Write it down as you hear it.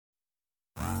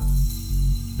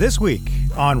This week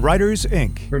on Writers,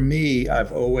 Inc. For me,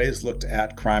 I've always looked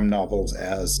at crime novels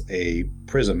as a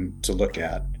prism to look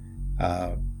at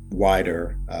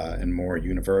wider and more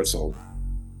universal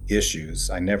issues.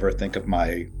 I never think of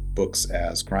my books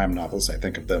as crime novels. I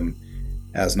think of them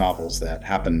as novels that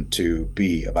happen to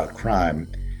be about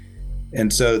crime.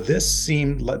 And so this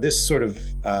seemed like this sort of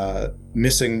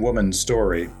missing woman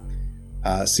story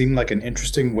seemed like an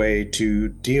interesting way to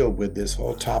deal with this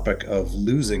whole topic of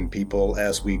losing people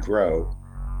as we grow,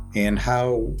 and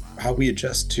how we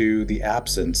adjust to the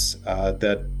absence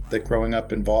that growing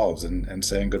up involves, and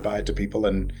saying goodbye to people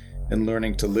and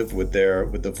learning to live with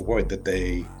the void that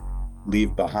they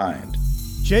leave behind.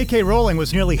 J.K. Rowling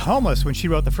was nearly homeless when she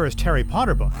wrote the first Harry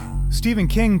Potter book. Stephen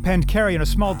King penned Carrie in a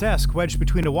small desk wedged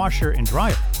between a washer and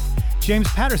dryer. James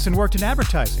Patterson worked in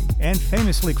advertising and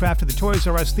famously crafted the Toys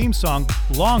R Us theme song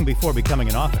long before becoming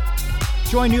an author.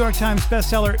 Join New York Times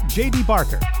bestseller J.D.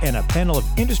 Barker and a panel of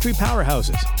industry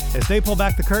powerhouses as they pull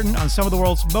back the curtain on some of the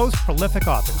world's most prolific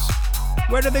authors.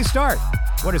 Where did they start?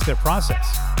 What is their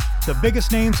process? The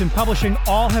biggest names in publishing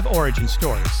all have origin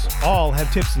stories. All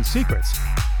have tips and secrets.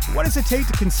 What does it take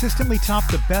to consistently top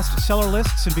the bestseller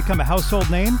lists and become a household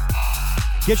name?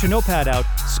 Get your notepad out.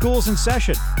 School's in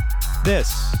session.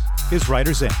 This is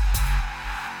Writers, Inc.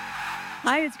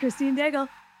 Hi, it's Christine Daigle.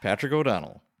 Patrick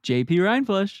O'Donnell. JP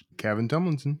Reinflush. Kevin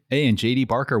Tomlinson. Hey, and JD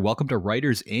Barker. Welcome to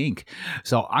Writers, Inc.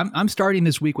 So I'm starting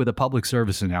this week with a public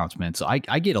service announcement. So I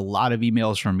get a lot of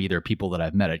emails from either people that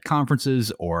I've met at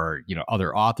conferences, or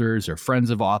other authors or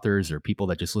friends of authors, or people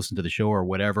that just listen to the show or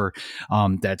whatever,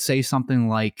 that say something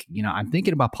like, I'm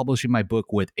thinking about publishing my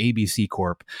book with ABC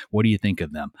Corp. What do you think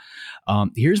of them?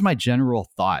 Here's my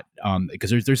general thought, because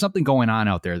there's something going on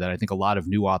out there that I think a lot of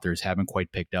new authors haven't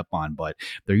quite picked up on. But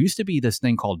there used to be this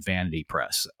thing called Vanity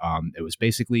Press. It was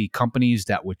basically companies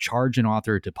that would charge an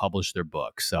author to publish their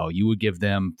book. So you would give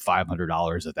them $500,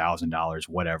 $1,000,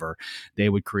 whatever. They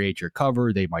would create your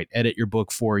cover. They might edit your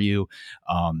book for you.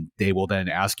 They will then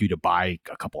ask you to buy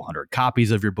a couple hundred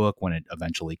copies of your book when it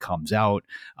eventually comes out.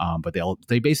 But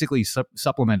they basically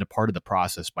supplement a part of the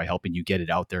process by helping you get it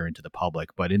out there into the public.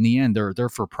 But in the end, they're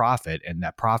for profit, and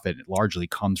that profit largely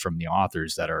comes from the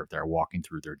authors that are walking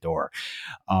through their door.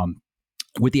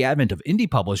 With the advent of indie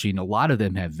publishing, a lot of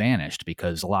them have vanished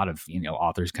because a lot of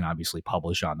authors can obviously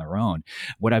publish on their own.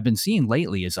 What I've been seeing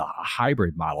lately is a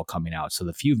hybrid model coming out. So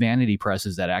the few vanity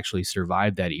presses that actually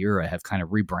survived that era have kind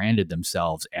of rebranded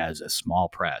themselves as a small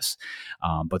press,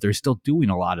 but they're still doing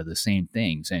a lot of the same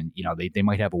things. And they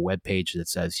might have a web page that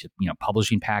says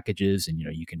publishing packages, and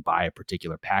you can buy a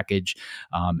particular package,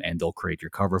 and they'll create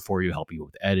your cover for you, help you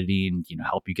with editing,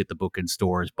 help you get the book in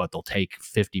stores, but they'll take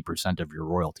 50% of your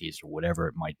royalties or whatever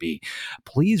it might be.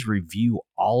 Please review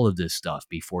all of this stuff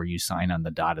before you sign on the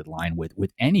dotted line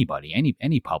with anybody,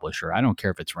 any publisher. I don't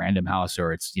care if it's Random House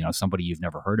or it's somebody you've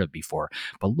never heard of before,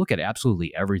 but look at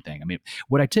absolutely everything. I mean,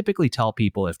 what I typically tell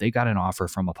people, if they got an offer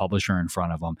from a publisher in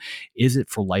front of them, is it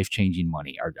for life-changing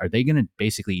money? Are they going to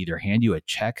basically either hand you a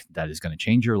check that is going to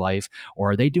change your life,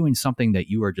 or are they doing something that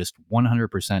you are just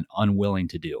 100% unwilling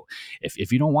to do?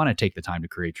 If you don't want to take the time to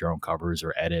create your own covers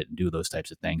or edit and do those types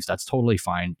of things, that's totally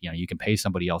fine. You can pay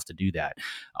somebody else to do that.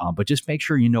 But just make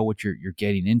sure you know what you're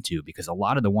getting into, because a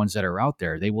lot of the ones that are out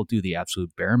there, they will do the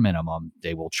absolute bare minimum.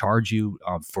 They will charge you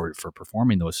for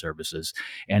performing those services.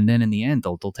 And then in the end,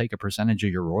 they'll take a percentage of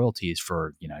your royalties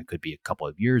for, it could be a couple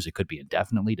of years. It could be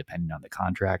indefinitely, depending on the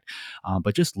contract.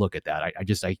 But just look at that.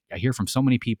 I hear from so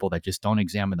many people that just don't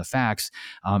examine the facts.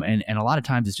 And a lot of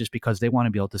times it's just because they want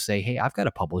to be able to say, hey, I've got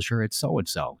a publisher. It's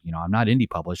so-and-so. I'm not indie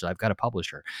published. I've got a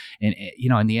publisher. And,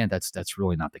 in the end, that's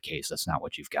really not the case. That's not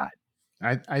what you've got.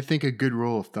 I think a good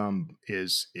rule of thumb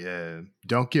is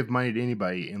don't give money to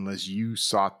anybody unless you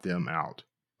sought them out.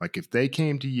 Like if they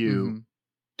came to you,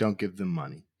 don't give them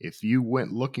money. If you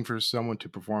went looking for someone to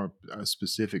perform a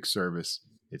specific service,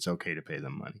 it's okay to pay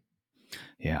them money.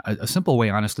 Yeah. A simple way,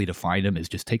 honestly, to find them is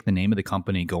just take the name of the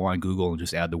company, go on Google and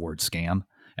just add the word scam,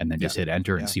 and then just hit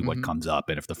enter and see what comes up.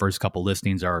 And if the first couple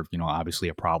listings are, obviously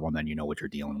a problem, then you know what you're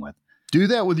dealing with. Do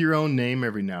that with your own name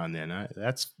every now and then.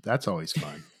 That's always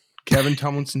fun. Kevin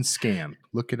Tomlinson scam.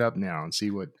 Look it up now and see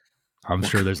what. I'm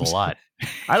sure there's a lot.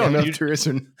 I don't know if there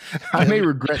isn't. I may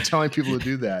regret telling people to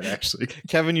do that, actually.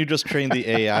 Kevin, you just trained the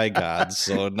AI gods,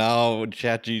 so now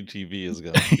ChatGPT is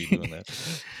going to be doing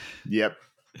that. Yep.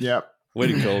 Way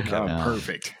to go, Kevin.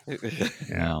 Perfect.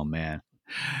 Oh, man.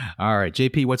 All right,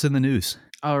 JP, what's in the news?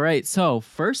 All right. So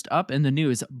first up in the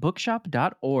news,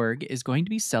 bookshop.org is going to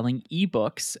be selling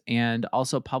ebooks and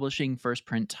also publishing first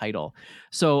print title.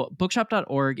 So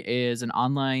bookshop.org is an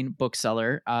online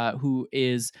bookseller who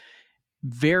is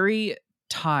very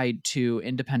tied to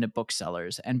independent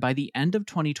booksellers. And by the end of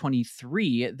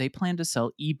 2023, they plan to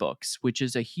sell ebooks, which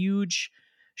is a huge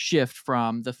shift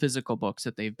from the physical books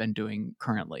that they've been doing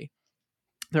currently.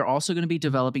 They're also going to be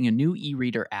developing a new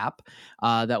e-reader app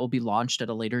that will be launched at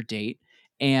a later date.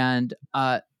 And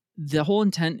the whole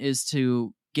intent is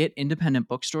to get independent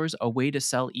bookstores a way to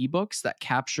sell ebooks that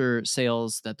capture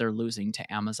sales that they're losing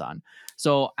to Amazon.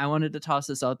 So I wanted to toss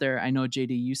this out there. I know,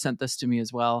 JD, you sent this to me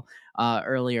as well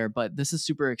earlier, but this is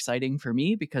super exciting for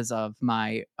me because of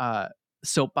my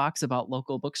soapbox about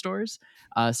local bookstores.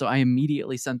 So I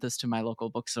immediately sent this to my local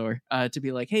bookstore to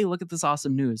be like, hey, look at this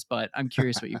awesome news. But I'm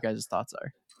curious what you guys' thoughts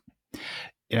are.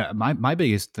 Yeah, my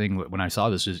biggest thing when I saw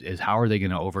this is how are they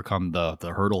going to overcome the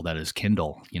hurdle that is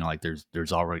Kindle? Like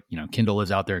there's already, Kindle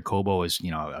is out there. Kobo is,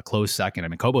 a close second. I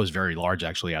mean, Kobo is very large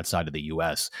actually outside of the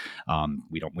U.S.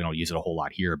 We don't use it a whole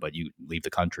lot here, but you leave the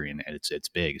country and it's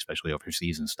big, especially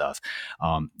overseas and stuff.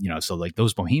 So like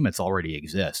those behemoths already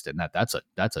exist, and that's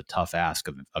a tough ask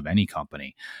of any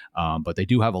company. But they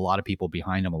do have a lot of people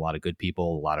behind them, a lot of good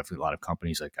people, a lot of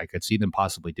companies. Like I could see them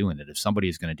possibly doing it if somebody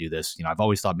is going to do this. I've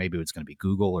always thought maybe it's going to be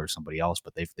Google or somebody else,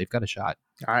 but they've got a shot.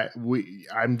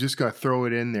 I'm just going to throw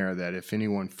it in there that if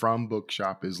anyone from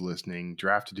Bookshop is listening,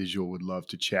 Drafted Digital would love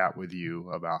to chat with you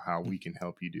about how we can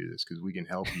help you do this, because we can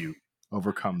help you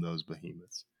overcome those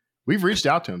behemoths. We've reached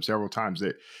out to them several times,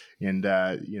 and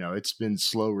it's been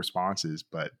slow responses,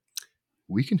 but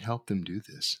we can help them do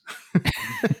this.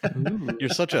 You're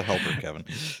such a helper, Kevin.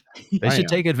 They should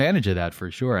take advantage of that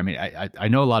for sure. I mean, I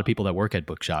know a lot of people that work at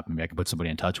Bookshop. Maybe I can put somebody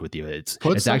in touch with you. It's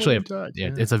actually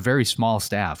it's a very small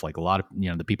staff. Like a lot of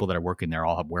the people that are working there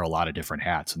all wear a lot of different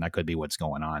hats, and that could be what's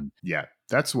going on. Yeah,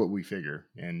 that's what we figure,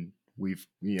 and we've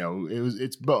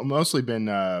it's mostly been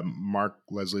Mark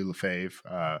Leslie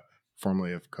Lefebvre,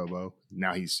 formerly of Kobo.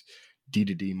 Now he's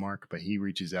D2D Mark, but he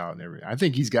reaches out and everything. I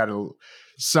think he's got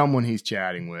someone he's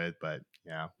chatting with, but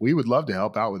yeah, we would love to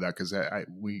help out with that, because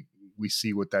we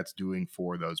see what that's doing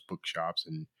for those bookshops,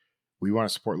 and we want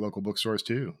to support local bookstores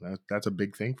too. That's a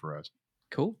big thing for us.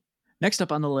 Cool. Next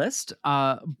up on the list,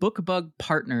 BookBub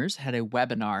Partners had a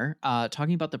webinar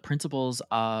talking about the principles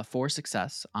for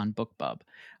success on BookBub.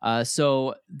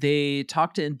 So they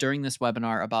talked during this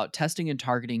webinar about testing and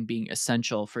targeting being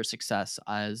essential for success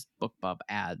as BookBub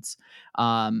ads.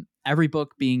 Every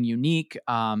book being unique,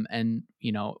 and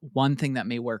one thing that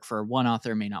may work for one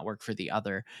author may not work for the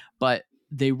other, but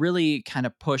they really kind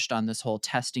of pushed on this whole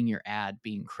testing your ad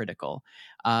being critical.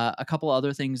 A couple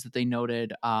other things that they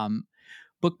noted.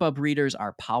 BookBub readers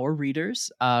are power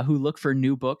readers who look for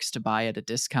new books to buy at a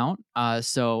discount.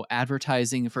 So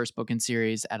advertising a first book in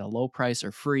series at a low price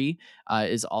or free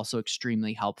is also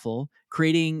extremely helpful.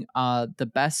 Creating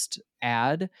the best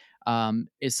ad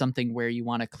is something where you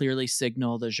want to clearly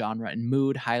signal the genre and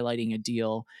mood, highlighting a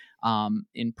deal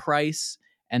in price.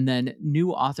 And then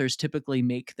new authors typically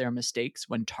make their mistakes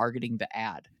when targeting the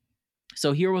ad.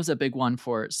 So here was a big one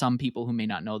for some people who may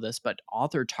not know this, but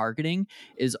author targeting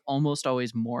is almost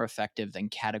always more effective than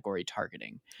category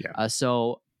targeting. Yeah.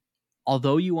 So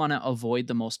although you want to avoid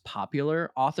the most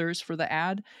popular authors for the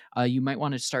ad, you might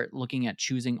want to start looking at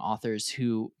choosing authors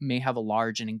who may have a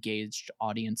large and engaged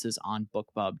audiences on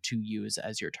BookBub to use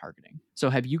as your targeting. So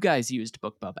have you guys used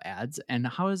BookBub ads, and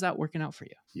how is that working out for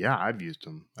you? Yeah, I've used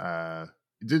them.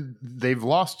 They've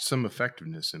lost some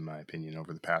effectiveness, in my opinion,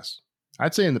 over the past.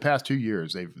 I'd say in the past 2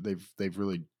 years, they've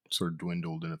really sort of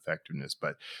dwindled in effectiveness,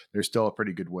 but they're still a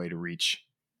pretty good way to reach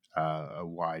a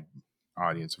wide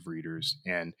audience of readers.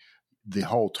 And the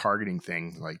whole targeting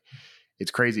thing, like, it's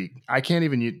crazy. I can't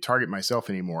even target myself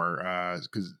anymore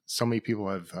because so many people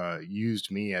have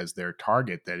used me as their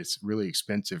target that it's really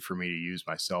expensive for me to use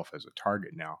myself as a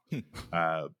target now.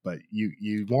 But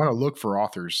you want to look for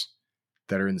authors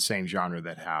that are in the same genre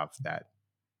that have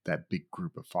that big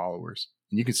group of followers.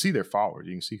 And you can see their followers.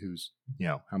 You can see who's,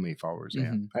 how many followers they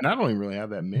have. And I don't even really have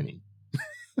that many.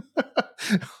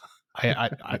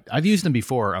 I've used them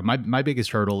before. My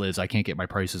biggest hurdle is I can't get my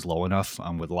prices low enough.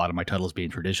 With a lot of my titles being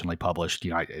traditionally published,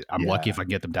 I'm lucky if I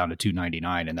get them down to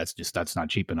 $2.99, and that's not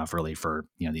cheap enough really for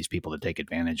these people to take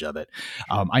advantage of it.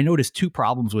 I noticed two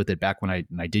problems with it back when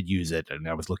I did use it, and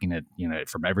I was looking at it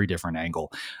from every different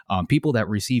angle. People that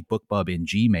receive BookBub in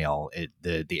Gmail,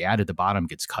 the ad at the bottom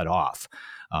gets cut off.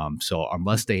 So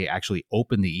unless they actually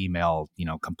open the email,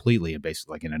 completely and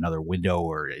basically like in another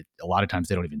window, a lot of times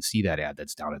they don't even see that ad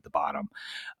that's down at the bottom.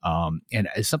 And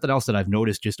it's something else that I've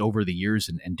noticed just over the years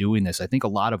and doing this. I think a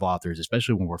lot of authors,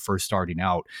 especially when we're first starting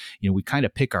out, we kind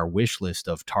of pick our wish list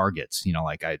of targets.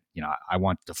 Like I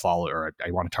want to follow, or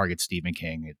I want to target Stephen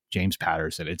King, James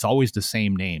Patterson. It's always the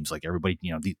same names. Like everybody,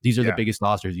 these are the biggest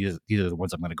authors. These are the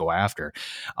ones I'm going to go after.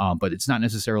 But it's not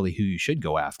necessarily who you should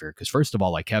go after, because first of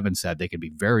all, like Kevin said, they can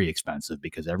be very expensive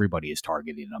because everybody is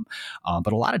targeting them.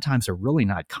 But a lot of times they're really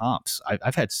not comps.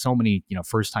 I've had so many,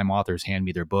 first time authors hand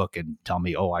me their book and tell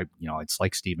me, oh, it's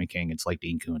like Stephen King, it's like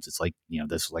Dean Koontz, it's like,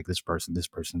 this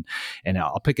person, and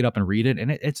I'll pick it up and read it,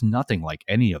 and it's nothing like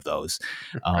any of those.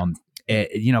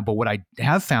 But what I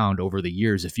have found over the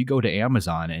years, if you go to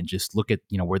Amazon and just look at,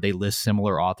 where they list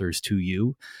similar authors to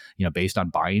you, based on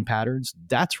buying patterns,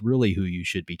 that's really who you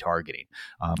should be targeting,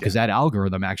 because that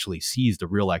algorithm actually sees the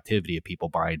real activity of people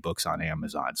buying books on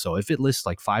Amazon. So if it lists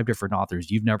like 5 different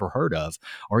authors you've never heard of,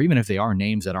 or even if they are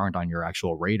names that aren't on your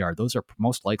actual radar, those are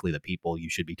most likely the people you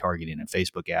should be targeting in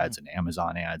Facebook ads and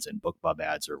Amazon ads and BookBub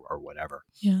ads or whatever.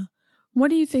 Yeah. What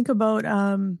do you think about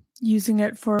using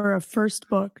it for a first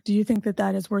book? Do you think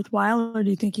that is worthwhile, or do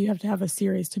you think you have to have a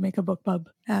series to make a BookBub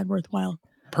ad worthwhile?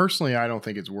 Personally, I don't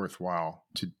think it's worthwhile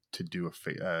to do a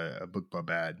BookBub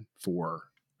ad for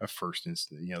a first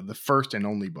instance, the first and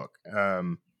only book.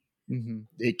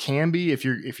 It can be if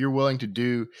you're willing to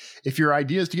do, if your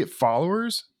idea is to get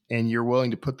followers and you're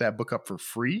willing to put that book up for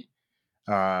free.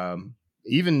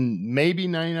 Even maybe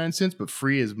 99 cents, but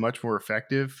free is much more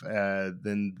effective.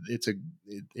 Then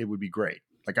it would be great.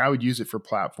 Like I would use it for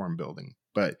platform building,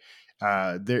 but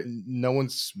no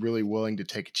one's really willing to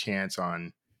take a chance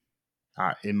on,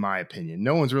 in my opinion,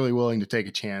 no one's really willing to take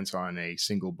a chance on a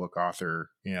single book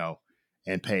author,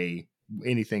 and pay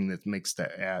anything that makes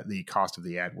the cost of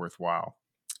the ad worthwhile.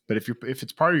 But if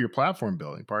it's part of your platform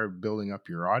building, part of building up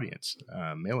your audience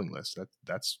mailing list,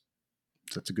 that's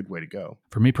a good way to go.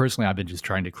 For me personally, I've been just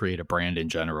trying to create a brand in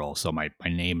general. So my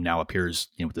name now appears,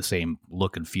 with the same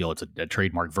look and feel. It's a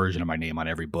trademark version of my name on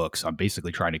every book. So I'm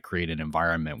basically trying to create an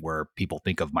environment where people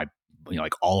think of my,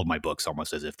 like all of my books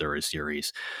almost as if they're a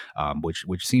series,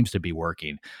 which seems to be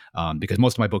working, because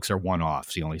most of my books are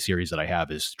one-offs. The only series that I have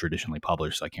is traditionally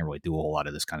published, so I can't really do a whole lot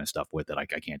of this kind of stuff with it. I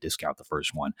can't discount the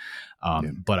first one.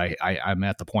 But I'm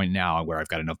at the point now where I've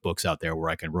got enough books out there where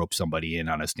I can rope somebody in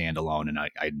on a standalone, and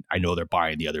I know they're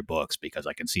buying the other books because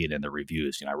I can see it in the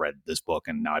reviews. I read this book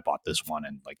and now I bought this one,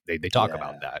 and like they talk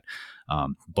about that.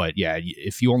 But yeah,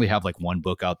 if you only have like one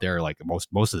book out there, like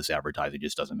most of this advertising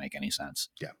just doesn't make any sense.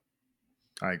 Yeah.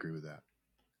 I agree with that.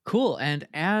 Cool. And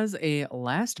as a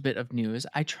last bit of news,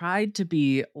 I tried to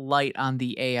be light on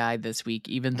the AI this week,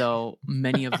 even though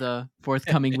many of the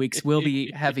forthcoming weeks will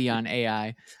be heavy on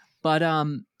AI. But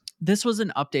this was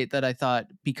an update that I thought,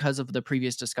 because of the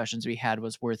previous discussions we had,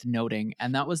 was worth noting.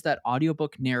 And that was that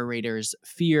audiobook narrators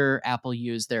fear Apple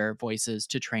use their voices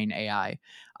to train AI.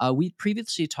 We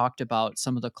previously talked about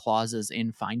some of the clauses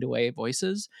in Findaway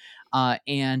Voices.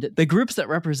 And the groups that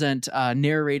represent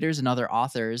narrators and other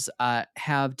authors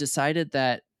have decided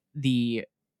that the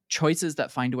choices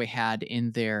that Findaway had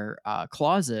in their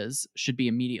clauses should be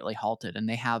immediately halted, and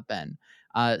they have been.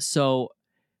 So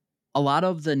a lot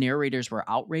of the narrators were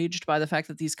outraged by the fact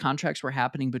that these contracts were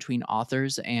happening between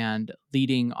authors, and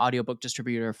leading audiobook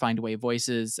distributor Findaway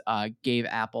Voices gave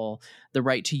Apple the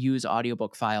right to use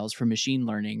audiobook files for machine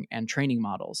learning and training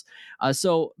models.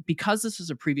 So because this was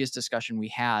a previous discussion we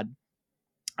had,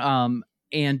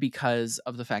 and because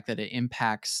of the fact that it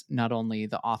impacts not only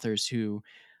the authors who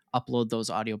upload those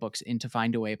audiobooks into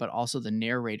Findaway, but also the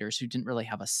narrators who didn't really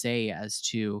have a say as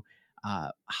to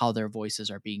how their voices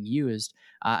are being used.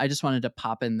 I just wanted to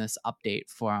pop in this update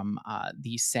from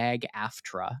the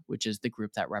SAG-AFTRA, which is the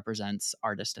group that represents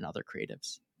artists and other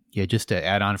creatives. Yeah, just to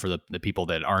add on for the people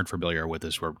that aren't familiar with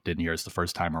this or didn't hear us the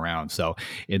first time around. So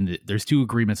there's 2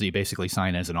 agreements that you basically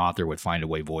sign as an author with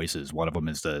Findaway Voices. One of them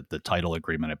is the title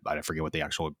agreement. I forget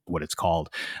what it's called.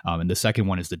 And the second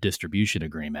one is the distribution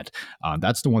agreement.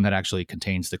 That's the one that actually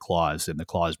contains the clause. And the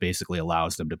clause basically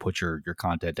allows them to put your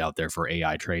content out there for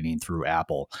AI training through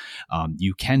Apple.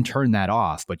 You can turn that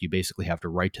off, but you basically have to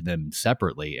write to them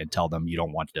separately and tell them you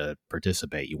don't want to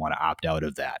participate. You want to opt out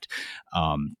of that.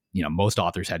 most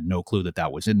authors had no clue that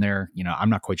that was in there. I'm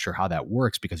not quite sure how that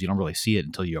works because you don't really see it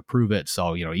until you approve it.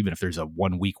 So, even if there's a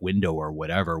 1 week window or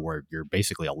whatever where you're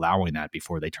basically allowing that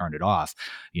before they turn it off,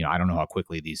 I don't know how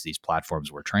quickly these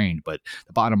platforms were trained, but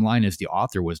the bottom line is the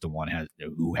author was the one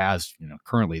who has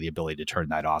currently the ability to turn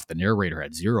that off. The narrator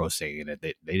had zero say in it.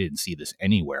 They didn't see this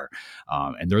anywhere.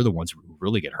 And they're the ones who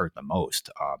really get hurt the most.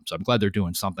 So I'm glad they're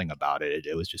doing something about it.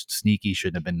 It was just sneaky,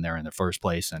 shouldn't have been there in the first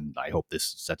place. And I hope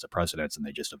this sets a precedence and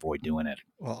they just avoid doing it.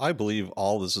 Well, I believe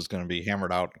all this is going to be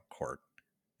hammered out in court.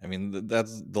 I mean,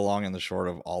 that's the long and the short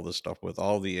of all this stuff with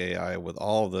all the AI, with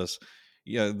all of this.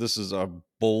 Yeah, this is a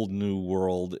bold new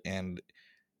world, and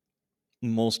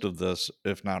most of this,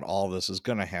 if not all of this, is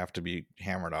going to have to be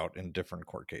hammered out in different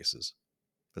court cases.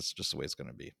 That's just the way it's going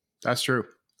to be. That's true.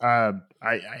 I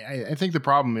think the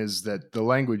problem is that the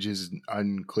language is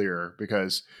unclear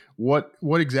because what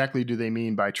exactly do they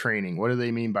mean by training? What do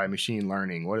they mean by machine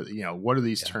learning? What do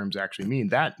these terms actually mean?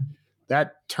 That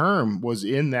term was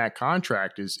in that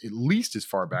contract is at least as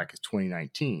far back as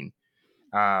 2019.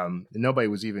 Nobody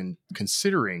was even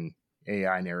considering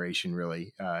AI narration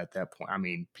really at that point. I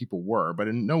mean, people were, but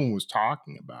no one was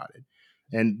talking about it.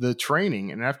 And the training,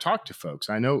 and I've talked to folks.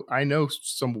 I know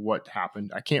some of what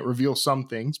happened. I can't reveal some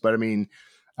things, but I mean,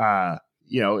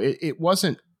 it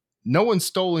wasn't. No one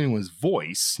stole anyone's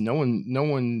voice. No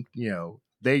one.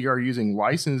 They are using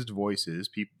licensed voices,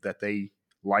 people that they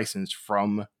licensed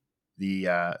from the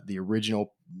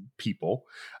original people.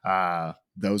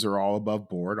 Those are all above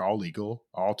board, all legal,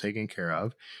 all taken care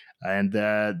of. And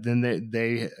then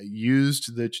they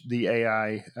used the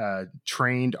AI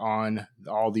trained on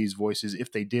all these voices.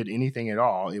 If they did anything at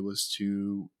all, it was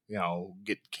to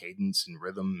get cadence and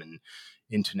rhythm and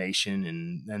intonation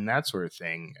and that sort of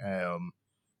thing.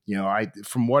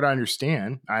 From what I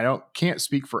understand, can't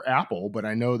speak for Apple, but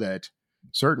I know that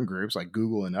certain groups like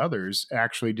Google and others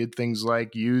actually did things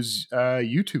like use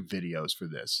YouTube videos for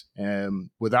this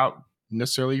without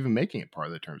necessarily even making it part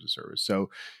of the terms of service. So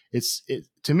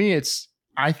to me,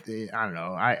 I don't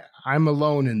know. I'm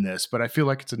alone in this, but I feel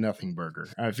like it's a nothing burger.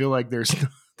 I feel like there's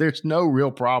no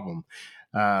real problem.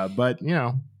 But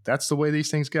that's the way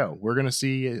these things go. We're going to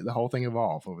see the whole thing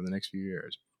evolve over the next few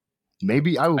years.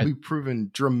 Maybe I will be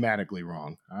proven dramatically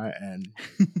wrong, and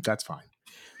that's fine.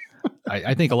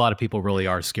 I think a lot of people really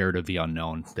are scared of the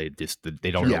unknown. They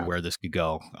don't know where this could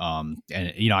go.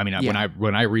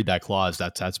 When I read that clause,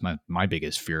 that's my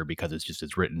biggest fear because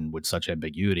it's written with such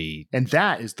ambiguity, and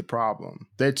that is the problem.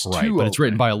 That's right, too but it's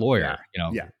written by a lawyer.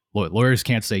 Yeah. Lawyers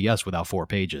can't say yes without 4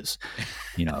 pages,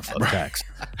 of text.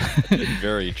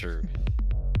 Very true.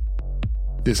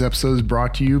 This episode is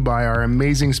brought to you by our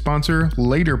amazing sponsor,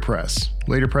 Laterpress.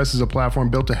 Laterpress is a platform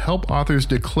built to help authors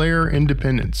declare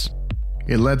independence.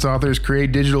 It lets authors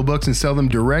create digital books and sell them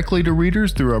directly to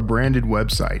readers through a branded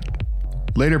website.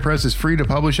 Laterpress is free to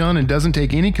publish on and doesn't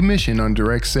take any commission on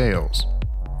direct sales.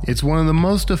 It's one of the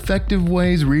most effective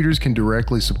ways readers can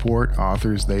directly support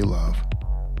authors they love.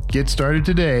 Get started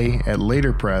today at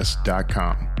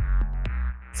laterpress.com.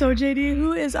 So, JD,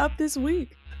 who is up this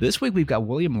week? This week, we've got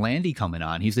William Landy coming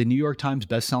on. He's the New York Times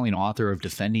bestselling author of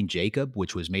Defending Jacob,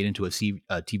 which was made into a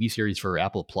TV series for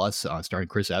Apple Plus, starring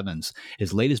Chris Evans.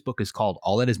 His latest book is called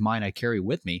All That Is Mine I Carry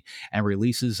With Me and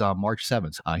releases March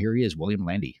 7th. Here he is, William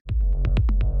Landy.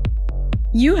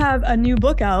 You have a new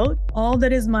book out, All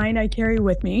That Is Mine I Carry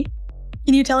With Me.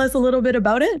 Can you tell us a little bit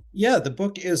about it? Yeah, the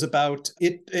book is about,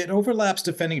 it overlaps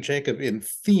Defending Jacob in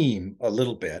theme a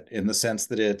little bit, in the sense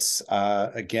that it's,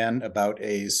 again, about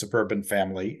a suburban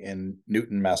family in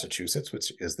Newton, Massachusetts,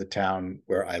 which is the town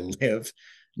where I live,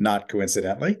 not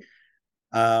coincidentally.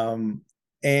 And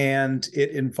it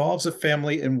involves a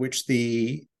family in which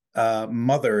the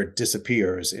mother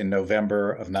disappears in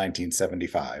November of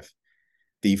 1975.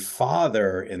 The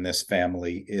father in this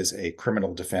family is a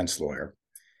criminal defense lawyer.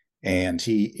 And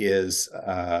he is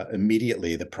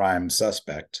immediately the prime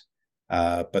suspect,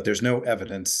 but there's no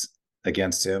evidence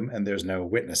against him, and there's no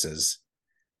witnesses,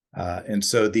 and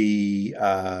so the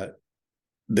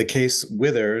case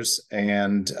withers,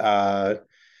 and the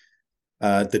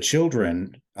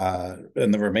children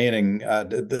and the remaining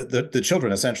the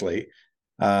children essentially,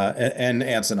 and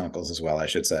aunts and uncles as well, I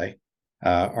should say,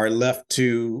 are left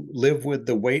to live with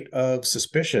the weight of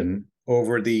suspicion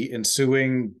over the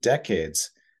ensuing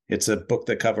decades. It's a book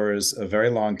that covers a very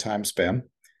long time span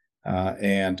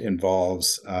and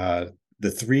involves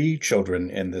the 3 children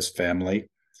in this family,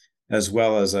 as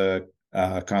well as a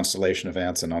constellation of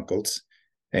aunts and uncles,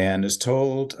 and is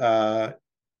told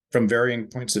from varying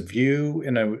points of view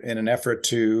in an effort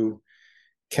to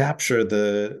capture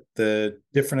the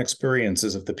different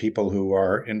experiences of the people who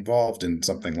are involved in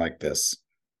something like this.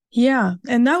 Yeah.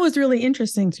 And that was really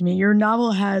interesting to me. Your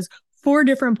novel has 4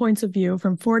 different points of view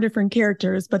from 4 different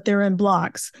characters, but they're in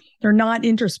blocks. They're not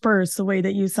interspersed the way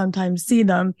that you sometimes see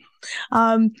them.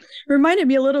 Reminded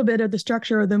me a little bit of the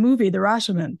structure of the movie, The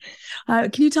Rashomon.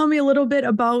 Can you tell me a little bit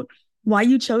about why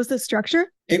you chose this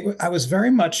structure? I was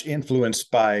very much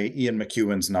influenced by Ian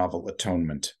McEwan's novel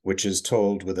Atonement, which is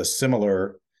told with a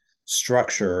similar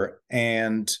structure,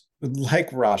 and like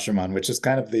Rashomon, which is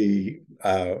kind of the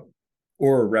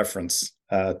or reference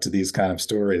to these kind of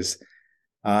stories.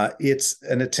 It's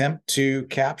an attempt to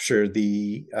capture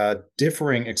the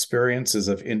differing experiences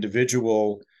of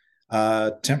individual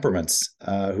temperaments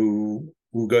who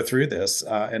go through this,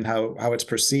 and how it's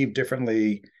perceived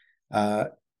differently by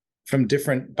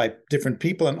different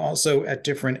people, and also at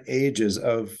different ages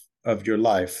of your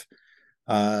life.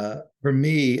 For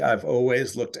me, I've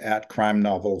always looked at crime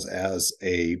novels as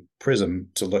a prism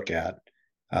to look at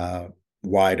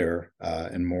wider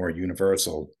and more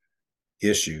universal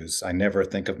issues. I never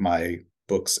think of my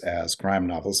books as crime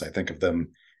novels. I think of them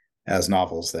as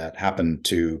novels that happen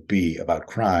to be about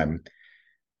crime.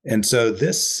 And so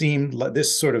this seemed like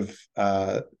this sort of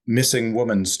missing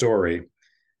woman story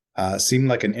seemed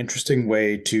like an interesting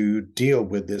way to deal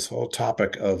with this whole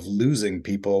topic of losing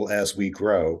people as we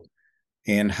grow,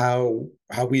 and how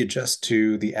we adjust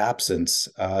to the absence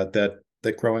that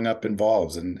growing up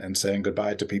involves, and saying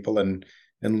goodbye to people, and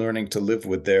learning to live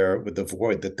with the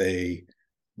void that they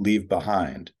leave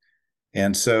behind.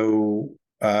 And so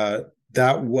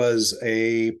that was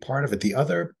a part of it. The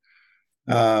other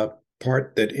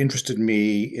part that interested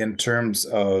me in terms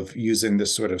of using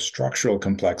this sort of structural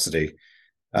complexity,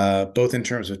 both in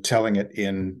terms of telling it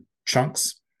in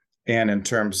chunks and in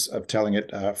terms of telling it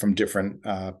from different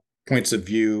points of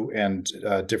view and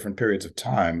different periods of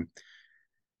time,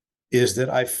 is that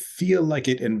I feel like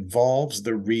it involves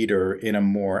the reader in a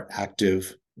more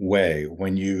active way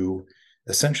when you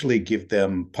essentially give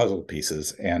them puzzle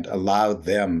pieces and allow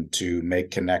them to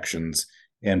make connections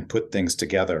and put things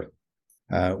together.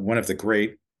 One of the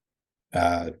great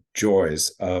joys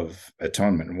of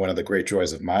Atonement, and one of the great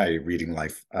joys of my reading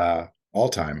life all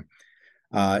time,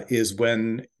 is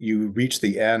when you reach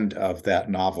the end of that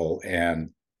novel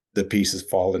and the pieces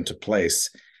fall into place,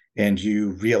 and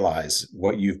you realize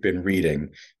what you've been reading,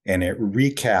 and it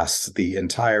recasts the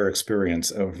entire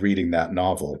experience of reading that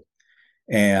novel.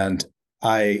 And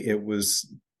it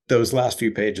was those last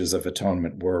few pages of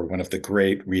Atonement were one of the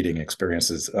great reading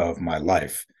experiences of my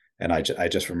life. And I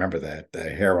just remember that, the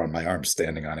hair on my arm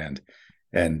standing on end,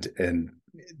 and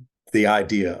the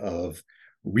idea of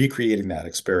recreating that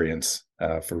experience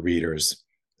for readers,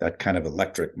 that kind of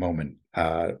electric moment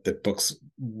that books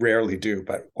rarely do,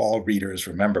 but all readers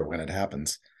remember when it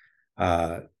happens,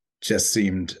 just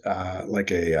seemed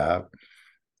like a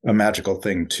magical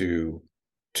thing to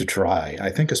try. I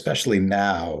think especially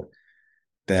now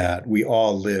that we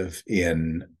all live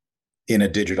in a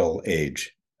digital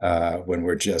age, when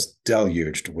we're just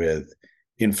deluged with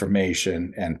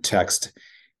information and text,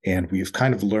 and we've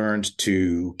kind of learned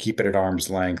to keep it at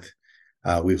arm's length.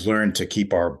 We've learned to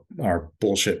keep our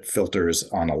bullshit filters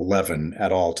on 11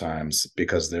 at all times,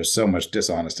 because there's so much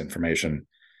dishonest information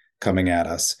coming at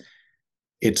us.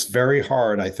 It's very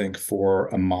hard, I think, for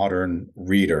a modern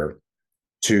reader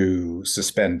to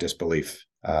suspend disbelief,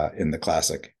 in the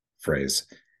classic phrase.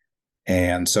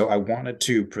 And so I wanted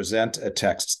to present a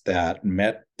text that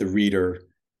met the reader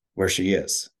where she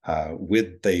is,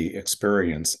 with the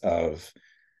experience of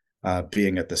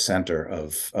being at the center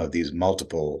of these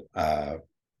multiple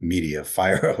media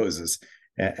fire hoses,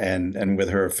 and with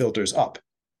her filters up,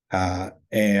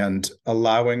 and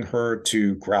allowing her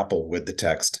to grapple with the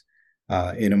text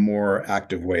in a more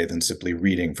active way than simply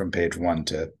reading from page 1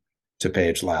 to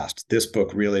page last. This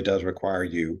book really does require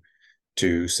you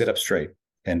to sit up straight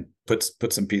and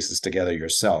put some pieces together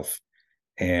yourself.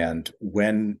 And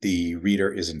when the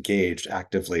reader is engaged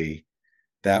actively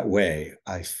that way,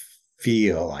 I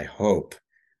hope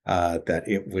that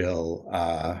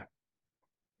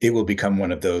it will become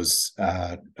one of those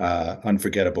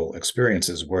unforgettable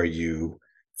experiences where you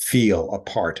feel a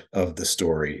part of the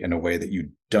story in a way that you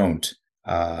don't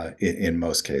in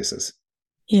most cases.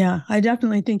 Yeah, I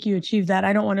definitely think you achieved that.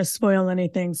 I don't want to spoil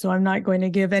anything, so I'm not going to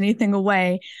give anything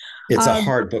away. It's a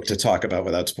hard book to talk about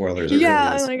without spoilers.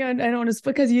 Yeah, really I don't want to,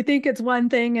 because you think it's one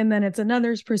thing and then it's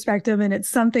another's perspective and it's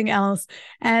something else.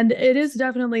 And it is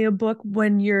definitely a book,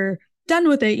 when you're done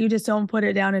with it, you just don't put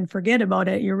it down and forget about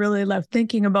it. You're really left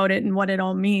thinking about it and what it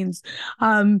all means.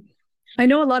 I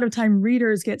know a lot of time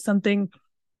readers get something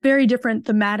very different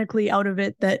thematically out of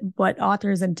it than what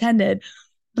authors intended.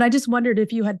 But I just wondered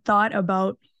if you had thought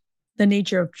about the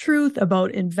nature of truth,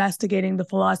 about investigating the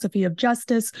philosophy of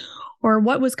justice? Or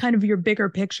what was kind of your bigger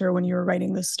picture when you were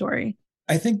writing this story?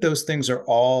 I think those things are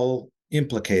all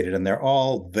implicated and they're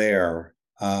all there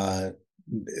to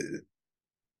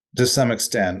some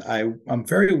extent. I'm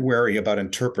very wary about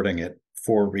interpreting it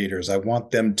for readers. I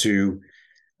want them to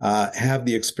have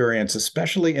the experience,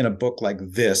 especially in a book like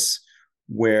this,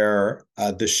 where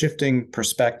the shifting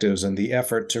perspectives and the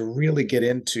effort to really get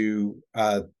into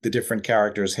the different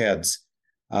characters' heads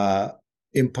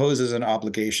imposes an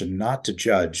obligation not to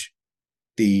judge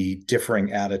the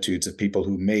differing attitudes of people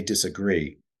who may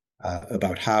disagree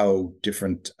about how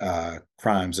different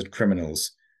crimes and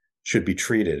criminals should be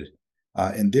treated.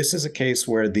 And this is a case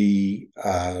where the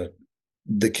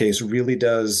case really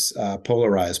does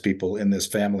polarize people in this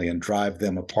family and drive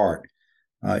them apart.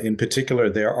 In particular,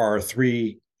 there are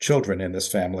 3 children in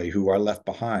this family who are left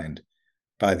behind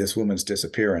by this woman's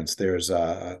disappearance. There's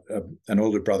an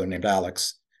older brother named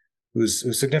Alex,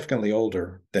 who's significantly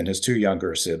older than his 2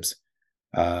 younger sibs.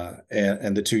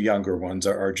 And the 2 younger ones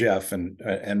are Jeff and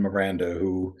Miranda,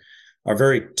 who are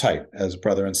very tight as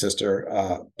brother and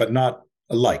sister, but not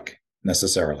alike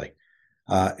necessarily.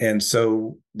 And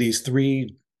so these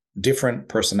 3 different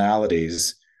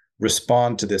personalities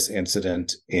respond to this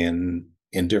incident in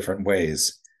different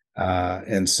ways.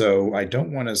 And so I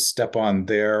don't want to step on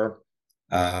their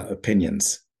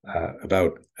opinions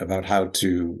about how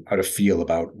to feel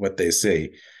about what they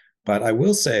see. But I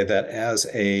will say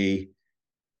that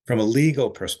from a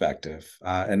legal perspective,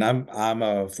 and I'm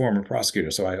a former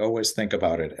prosecutor, so I always think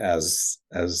about it as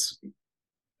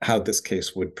how this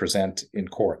case would present in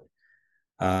court.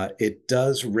 It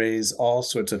does raise all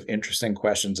sorts of interesting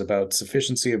questions about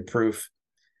sufficiency of proof,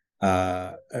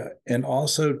 and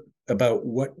also about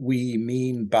what we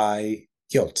mean by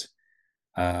guilt.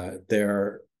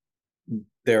 There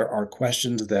are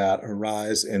questions that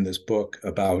arise in this book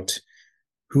about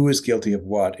who is guilty of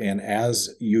what, and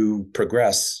as you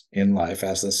progress in life,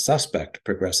 as the suspect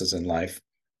progresses in life,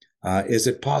 is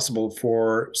it possible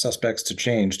for suspects to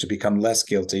change, to become less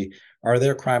guilty? Are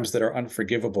there crimes that are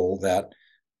unforgivable that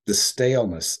the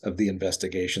staleness of the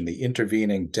investigation, the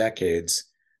intervening decades,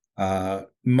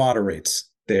 moderates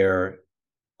their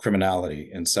criminality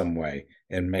in some way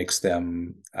and makes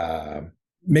them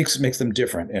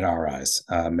different in our eyes,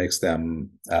 makes them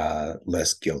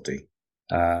less guilty?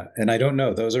 And I don't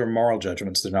know. Those are moral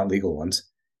judgments; they're not legal ones.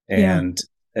 And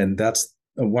that's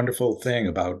a wonderful thing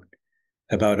about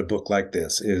a book like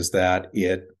this, is that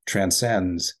it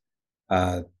transcends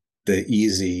the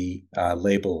easy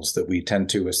labels that we tend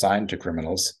to assign to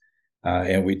criminals,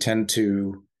 and we tend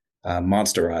to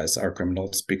monsterize our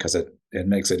criminals because it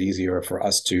makes it easier for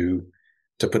us to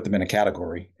put them in a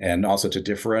category and also to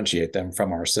differentiate them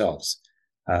from ourselves.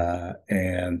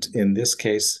 And in this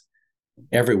case,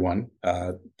 everyone,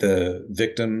 the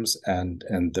victims and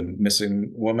the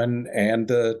missing woman and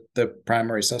the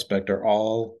primary suspect, are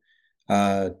all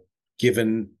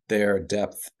given their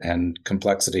depth and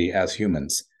complexity as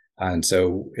humans. And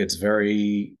so it's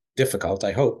very difficult,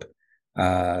 I hope,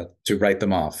 to write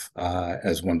them off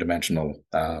as one-dimensional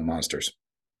monsters.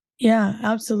 Yeah,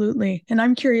 absolutely. And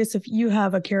I'm curious if you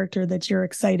have a character that you're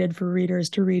excited for readers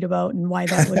to read about and why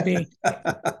that would be.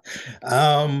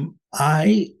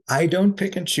 I don't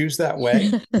pick and choose that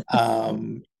way.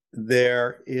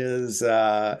 There is,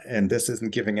 and this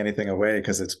isn't giving anything away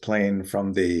because it's plain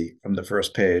from the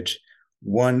first page.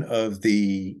 One of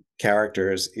the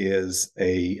characters is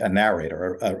a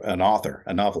narrator, an author,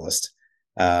 a novelist,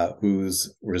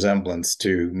 whose resemblance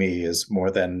to me is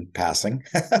more than passing.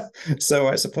 So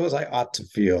I suppose I ought to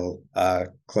feel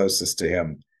closest to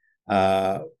him.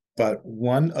 But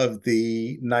one of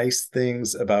the nice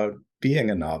things about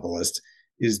being a novelist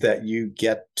is that you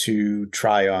get to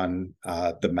try on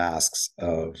the masks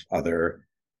of other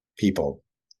people.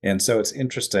 And so it's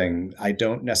interesting. I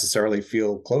don't necessarily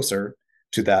feel closer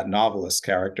to that novelist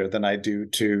character than I do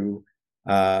to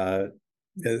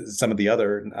some of the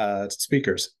other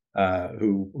speakers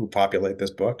who populate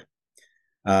this book.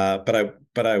 But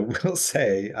I will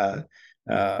say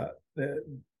that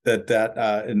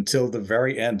until the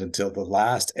very end, until the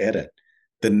last edit,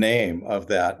 the name of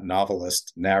that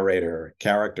novelist narrator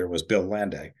character was Bill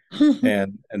Landay.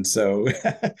 and so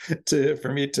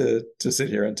for me to sit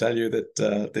here and tell you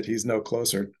that he's no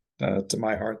closer to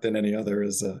my heart than any other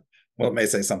is well, it may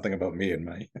say something about me and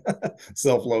my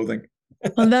self-loathing.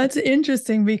 Well, that's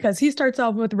interesting because he starts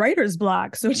off with writer's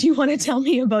block. So do you want to tell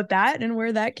me about that and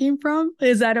where that came from?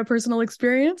 Is that a personal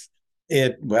experience?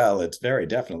 It's very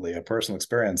definitely a personal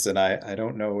experience. And I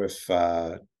don't know if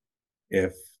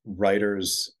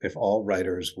all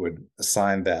writers would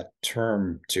assign that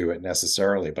term to it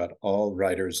necessarily, but all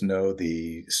writers know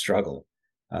the struggle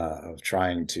of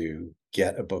trying to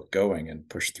get a book going and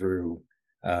push through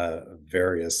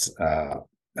various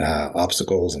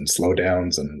obstacles and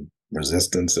slowdowns and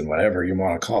resistance and whatever you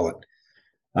want to call it.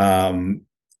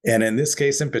 And in this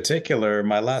case in particular,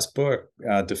 my last book,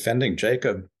 Defending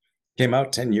Jacob, came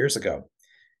out 10 years ago.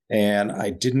 And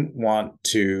I didn't want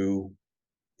to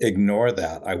ignore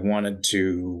that. I wanted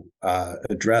to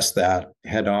address that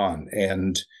head on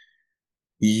and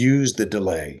use the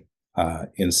delay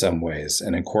in some ways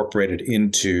and incorporate it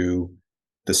into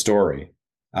the story.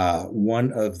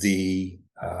 One of the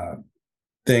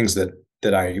things that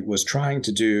I was trying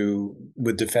to do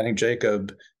with Defending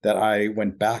Jacob, that I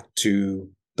went back to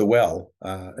the well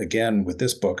again with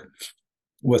this book,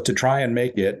 was to try and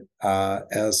make it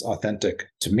as authentic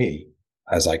to me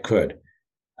as I could.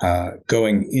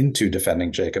 Going into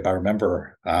Defending Jacob, I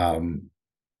remember I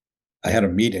had a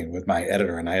meeting with my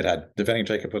editor, and I had Defending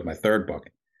Jacob was my third book,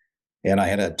 and I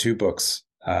had two books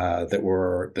that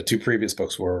were, the two previous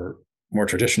books were more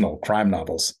traditional crime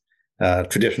novels,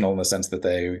 traditional in the sense that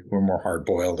they were more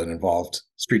hard-boiled and involved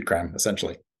street crime,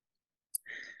 essentially.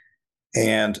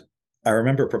 And I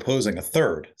remember proposing a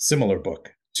third similar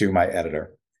book to my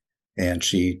editor, and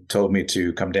she told me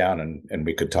to come down and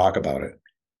we could talk about it.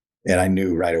 And I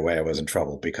knew right away I was in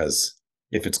trouble, because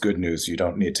if it's good news, you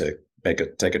don't need to take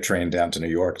a train down to New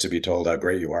York to be told how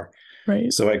great you are.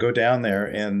 Right. So I go down there,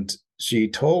 and she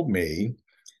told me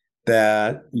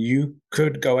that you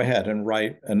could go ahead and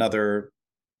write another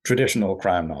traditional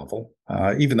crime novel,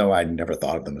 even though I never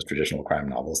thought of them as traditional crime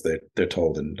novels. They're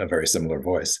told in a very similar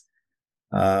voice.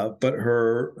 But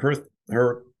her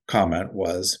comment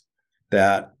was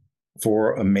that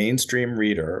for a mainstream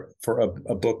reader, for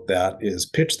a book that is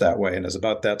pitched that way and is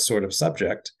about that sort of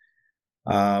subject,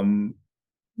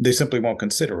 they simply won't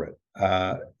consider it.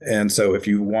 And so if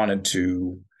you wanted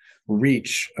to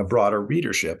reach a broader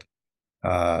readership,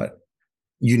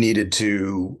 you needed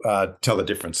to tell a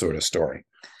different sort of story.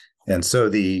 And so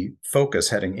the focus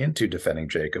heading into Defending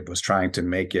Jacob was trying to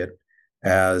make it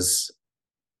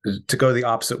to go the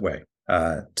opposite way,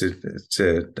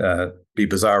 to be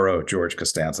Bizarro George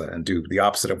Costanza and do the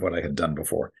opposite of what I had done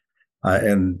before.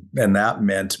 And that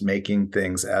meant making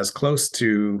things as close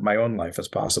to my own life as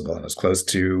possible, and as close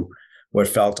to what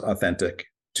felt authentic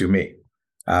to me,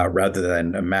 rather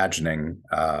than imagining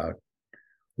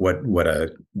what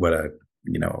a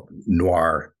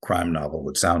noir crime novel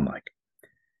would sound like.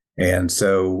 And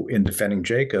so in Defending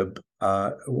Jacob,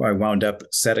 I wound up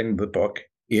setting the book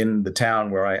in the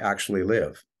town where I actually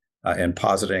live, and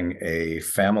positing a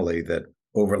family that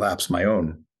overlaps my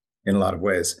own in a lot of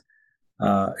ways.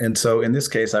 And so in this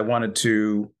case, I wanted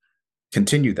to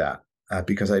continue that,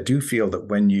 because I do feel that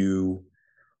when you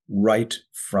write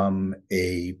from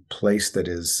a place that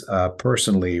is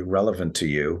personally relevant to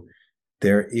you,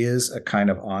 there is a kind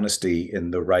of honesty in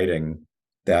the writing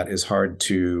that is hard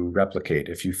to replicate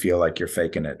if you feel like you're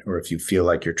faking it, or if you feel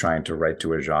like you're trying to write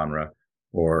to a genre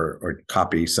or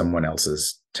copy someone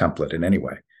else's template in any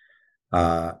way.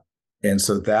 And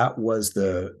so that was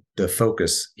the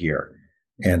focus here.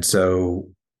 And so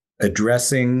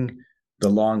addressing the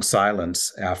long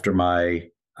silence after my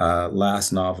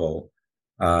last novel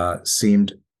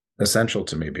seemed essential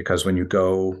to me, because when you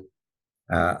go,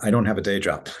 I don't have a day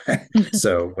job.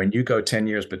 So when you go 10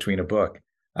 years between a book,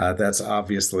 that's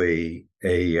obviously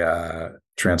a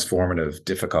transformative,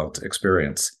 difficult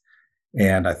experience.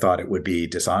 And I thought it would be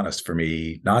dishonest for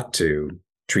me not to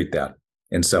treat that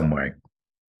in some way.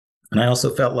 And I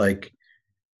also felt like,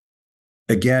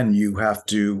 again, you have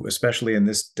to, especially in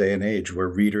this day and age where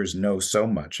readers know so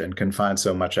much and can find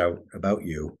so much out about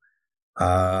you,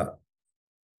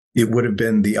 it would have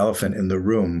been the elephant in the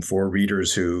room for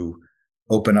readers who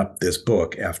open up this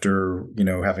book after,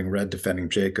 having read Defending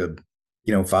Jacob,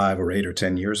 5 or 8 or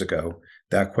 10 years ago.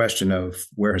 That question of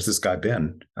where has this guy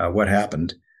been? What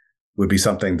happened? Would be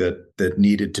something that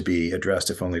needed to be addressed,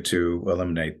 if only to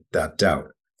eliminate that doubt.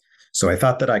 So I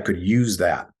thought that I could use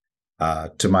that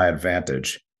to my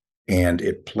advantage. And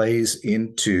it plays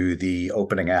into the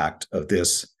opening act of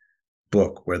this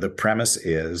book, where the premise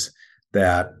is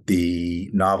that the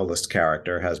novelist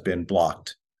character has been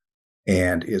blocked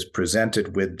and is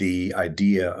presented with the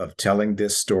idea of telling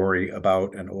this story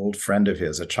about an old friend of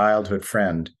his, a childhood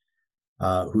friend,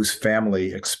 whose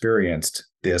family experienced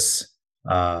this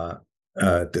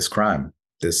crime,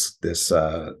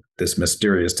 this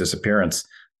mysterious disappearance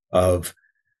of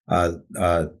then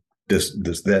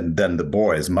the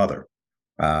boy's mother.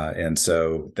 And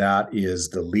so that is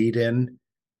the lead-in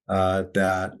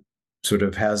that sort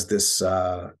of has this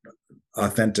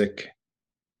authentic,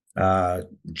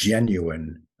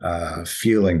 genuine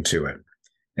feeling to it.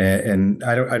 And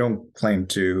I don't claim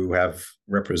to have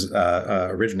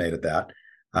originated that,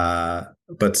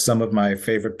 but some of my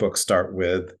favorite books start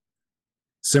with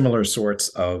similar sorts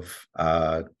of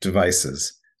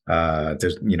devices.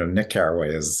 There's, Nick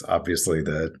Carraway is obviously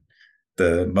the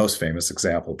most famous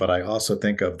example, but I also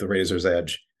think of The Razor's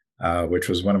Edge, which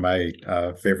was one of my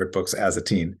favorite books as a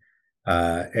teen,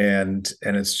 and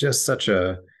it's just such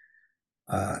a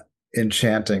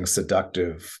enchanting,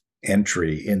 seductive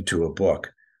entry into a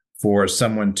book for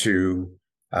someone to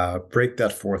break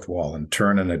that fourth wall and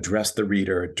turn and address the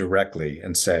reader directly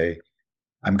and say,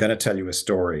 I'm going to tell you a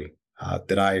story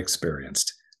that I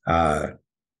experienced.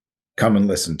 Come and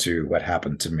listen to what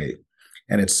happened to me.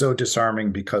 And it's so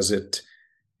disarming because it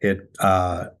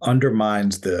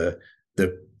undermines the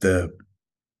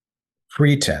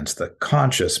pretense, the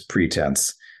conscious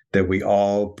pretense that we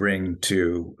all bring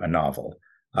to a novel.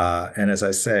 And as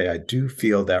I say, I do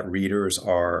feel that readers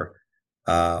are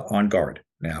on guard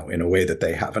now in a way that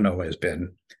they haven't always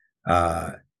been.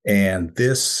 And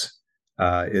this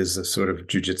is a sort of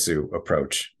jujitsu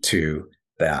approach to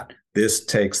that. This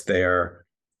takes their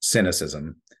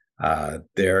cynicism,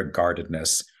 their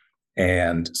guardedness,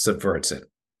 and subverts it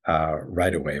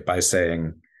right away by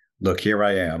saying, look, here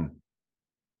I am,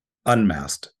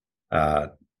 unmasked.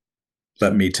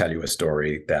 Let me tell you a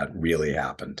story that really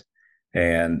happened.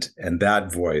 And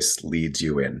that voice leads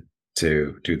you in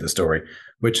to the story,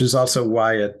 which is also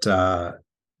why it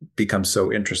becomes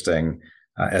so interesting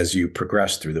as you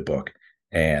progress through the book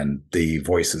and the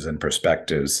voices and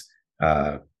perspectives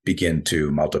begin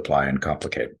to multiply and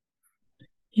complicate.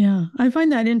 Yeah, I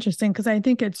find that interesting because I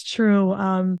think it's true,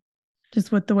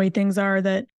 just with the way things are,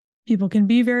 that people can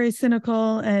be very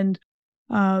cynical. And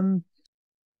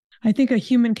I think a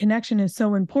human connection is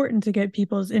so important to get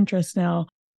people's interest now.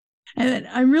 And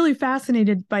I'm really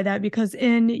fascinated by that because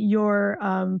in your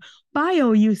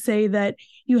bio, you say that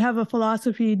you have a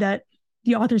philosophy that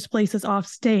the author's place is off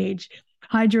stage,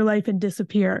 hide your life and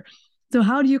disappear. So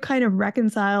how do you kind of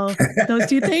reconcile those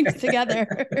two things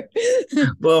together?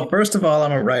 Well, first of all,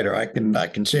 I'm a writer. I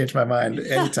can change my mind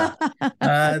anytime.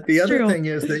 The other thing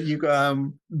is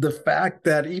that the fact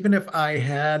that even if I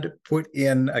had put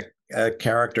in a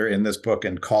character in this book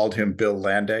and called him Bill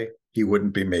Landay, he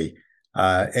wouldn't be me.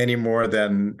 Any more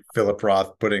than Philip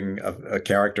Roth putting a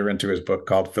character into his book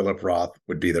called Philip Roth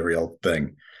would be the real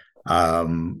thing.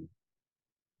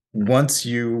 Once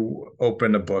you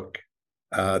open a book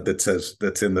that's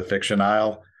in the fiction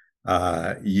aisle,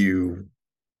 you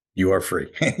are free.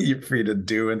 You're free to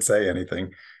do and say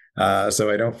anything.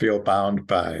 So I don't feel bound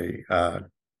by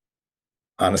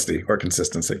honesty or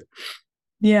consistency.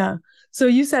 Yeah. So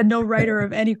you said no writer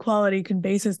of any quality can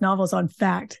base his novels on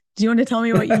fact. Do you want to tell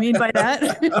me what you mean by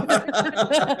that?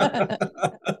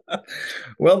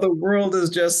 Well, the world is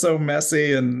just so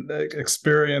messy and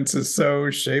experience is so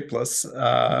shapeless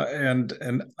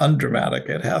and undramatic.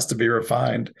 It has to be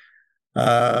refined.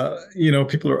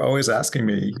 People are always asking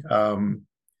me, are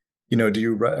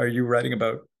you writing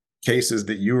about cases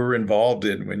that you were involved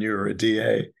in when you were a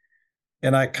DA?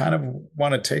 And I kind of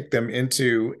want to take them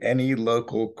into any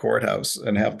local courthouse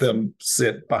and have them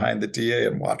sit behind the DA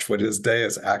and watch what his day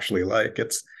is actually like.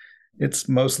 It's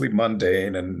mostly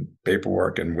mundane and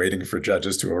paperwork and waiting for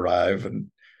judges to arrive.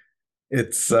 And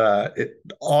it's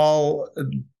all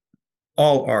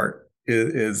art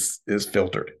is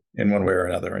filtered in one way or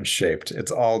another and shaped.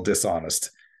 It's all dishonest.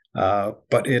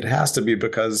 But it has to be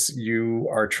because you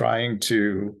are trying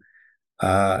to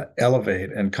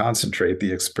elevate and concentrate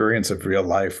the experience of real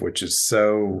life, which is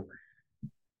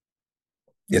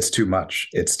it's too much.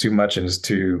 It's too much and it's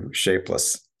too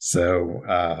shapeless. So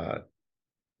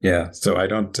so I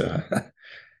don't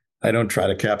try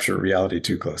to capture reality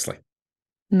too closely.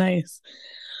 Nice.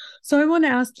 So I want to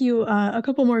ask you a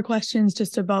couple more questions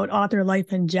just about author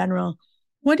life in general.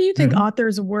 What do you think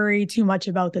authors worry too much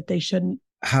about that they shouldn't?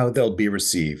 How they'll be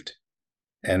received.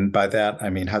 And by that, I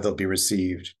mean how they'll be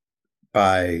received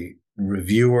by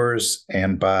reviewers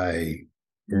and by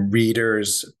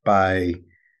readers, by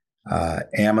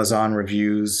Amazon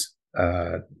reviews,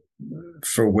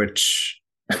 for which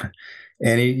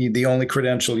the only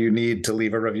credential you need to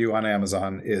leave a review on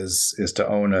Amazon is to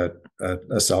own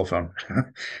a cell phone.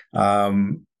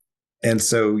 And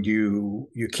so you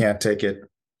can't take it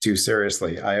too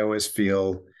seriously. I always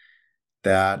feel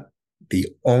that the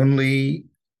only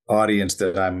audience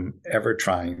that I'm ever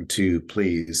trying to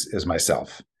please is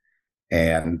myself.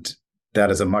 And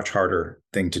that is a much harder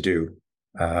thing to do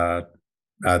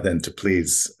than to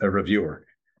please a reviewer,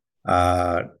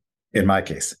 in my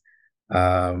case.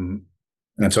 And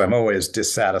so I'm always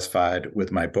dissatisfied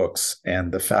with my books.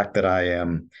 And the fact that I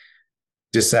am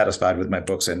dissatisfied with my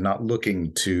books and not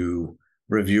looking to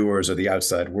reviewers or the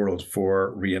outside world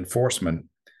for reinforcement,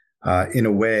 in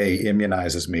a way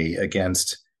immunizes me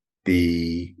against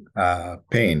the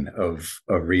pain of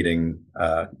reading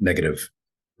negative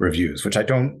reviews, which I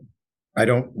don't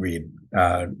read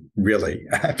really.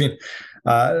 I mean,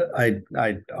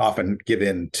 I often give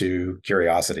in to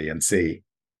curiosity and see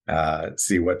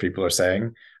what people are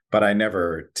saying, but I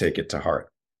never take it to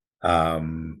heart.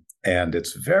 And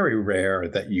it's very rare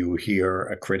that you hear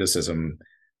a criticism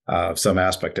of some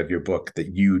aspect of your book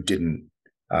that you didn't,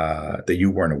 that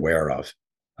you weren't aware of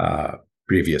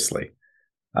previously.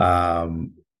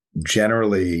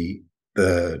 Generally,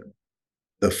 the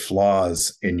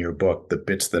flaws in your book, the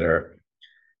bits that are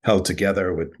held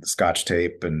together with Scotch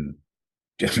tape and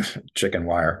chicken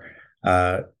wire,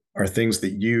 are things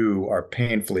that you are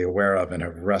painfully aware of and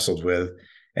have wrestled with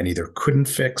and either couldn't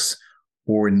fix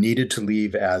or needed to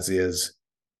leave as is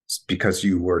because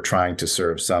you were trying to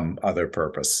serve some other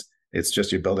purpose. It's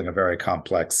just you're building a very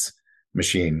complex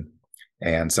machine,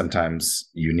 and sometimes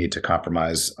you need to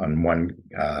compromise on one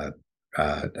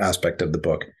aspect of the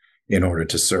book in order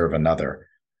to serve another.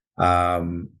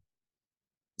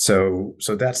 So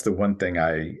that's the one thing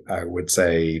I would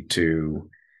say to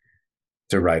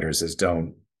writers is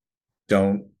don't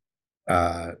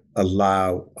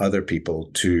allow other people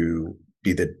to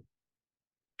be the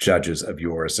judges of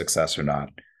your success or not.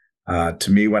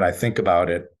 To me, when I think about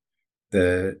it,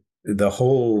 the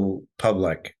whole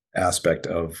public aspect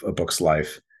of a book's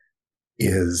life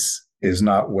is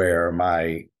not where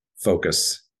my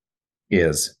focus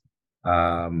is.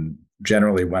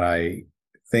 Generally, when I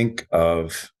think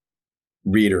of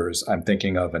readers, I'm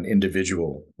thinking of an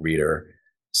individual reader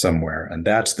somewhere, and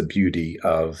that's the beauty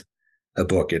of a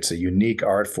book. It's a unique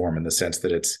art form in the sense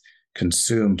that it's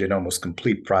consumed in almost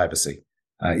complete privacy.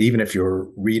 Even if you're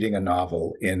reading a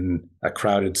novel in a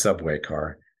crowded subway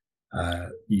car,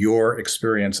 your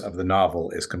experience of the novel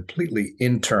is completely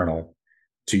internal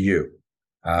to you.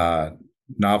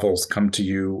 Novels come to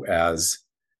you as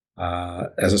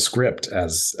a script,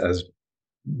 as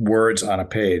words on a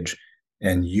page,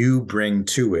 and you bring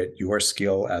to it your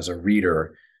skill as a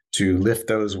reader to lift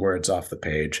those words off the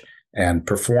page and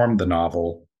perform the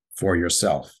novel for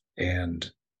yourself. And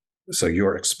so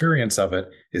your experience of it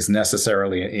is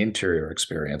necessarily an interior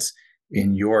experience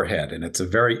in your head, and it's a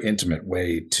very intimate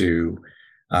way to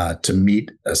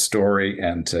meet a story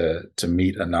and to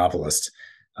meet a novelist.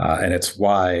 And it's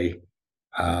why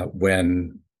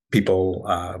when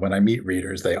I meet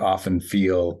readers, they often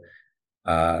feel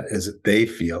as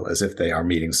if they are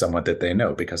meeting someone that they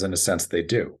know, because in a sense they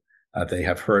do. They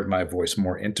have heard my voice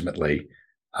more intimately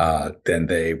than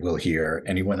they will hear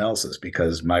anyone else's,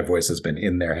 because my voice has been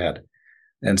in their head.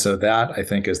 And so that, I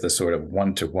think, is the sort of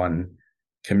one-to-one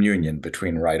communion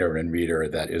between writer and reader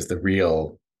that is the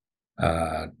real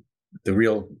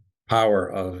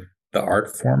power of the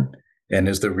art form and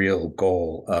is the real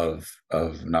goal of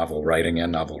novel writing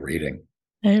and novel reading.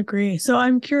 I agree. So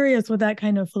I'm curious, with that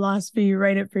kind of philosophy, you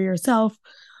write it for yourself.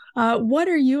 What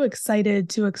are you excited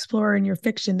to explore in your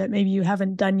fiction that maybe you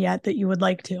haven't done yet that you would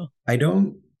like to? I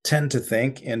don't tend to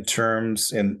think in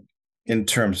terms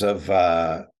of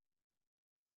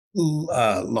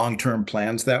long-term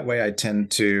plans that way. I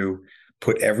tend to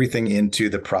put everything into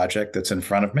the project that's in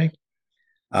front of me.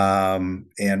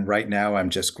 And right now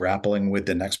I'm just grappling with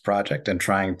the next project and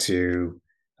trying to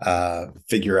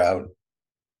figure out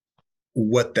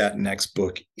what that next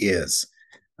book is.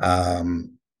 I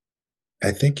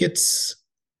think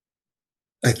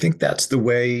that's the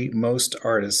way most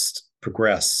artists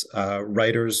progress,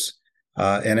 writers,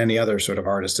 and any other sort of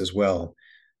artist as well.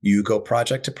 You go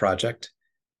project to project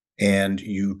and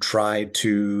you try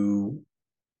to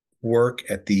work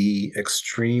at the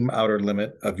extreme outer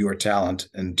limit of your talent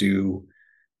and do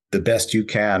the best you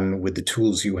can with the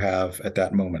tools you have at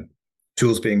that moment.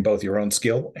 Tools being both your own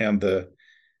skill and the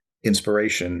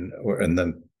inspiration and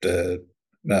the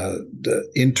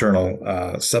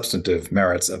internal substantive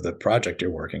merits of the project you're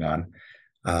working on,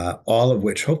 all of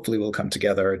which hopefully will come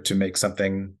together to make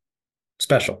something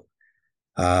special.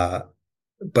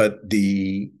 But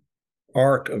the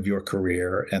arc of your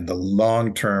career and the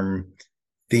long-term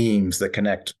themes that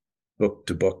connect book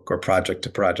to book or project to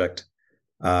project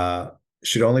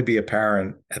should only be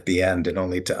apparent at the end and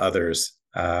only to others.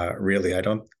 Really,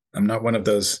 I'm not one of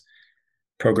those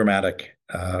programmatic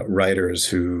writers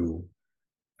who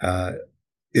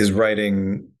is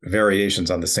writing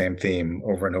variations on the same theme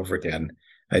over and over again.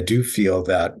 I do feel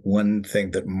that one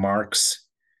thing that marks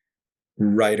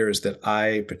writers that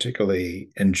I particularly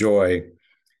enjoy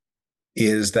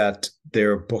is that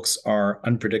their books are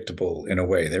unpredictable in a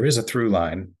way. There is a through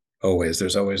line always.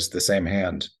 There's always the same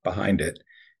hand behind it.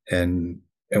 And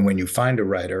when you find a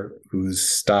writer whose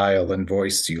style and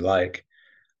voice you like,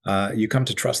 you come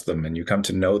to trust them and you come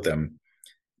to know them.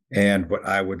 And what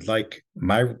I would like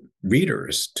my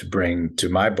readers to bring to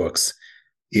my books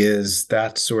is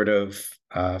that sort of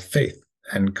faith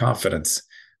and confidence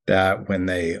that when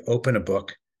they open a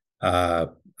book by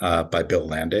Bill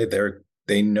Landay,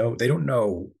 they don't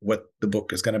know what the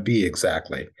book is going to be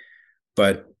exactly,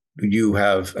 but you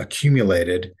have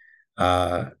accumulated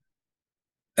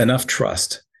enough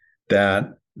trust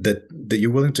that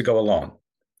you're willing to go along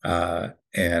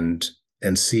and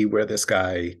see where this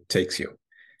guy takes you.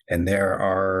 And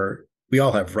we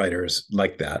all have writers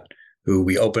like that who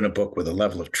we open a book with a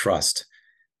level of trust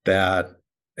that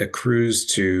accrues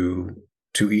to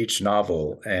each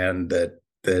novel, and that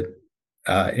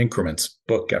increments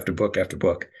book after book after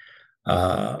book.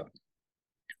 And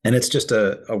it's just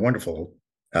a wonderful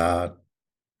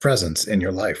presence in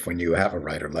your life when you have a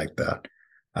writer like that.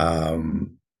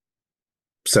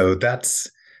 So that's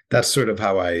sort of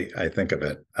how I think of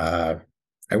it.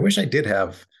 I wish I did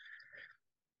have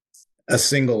a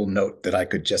single note that I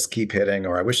could just keep hitting,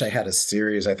 or I wish I had a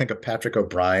series. I think of Patrick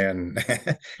O'Brien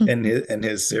and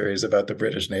his series about the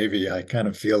British Navy. I kind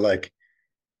of feel like,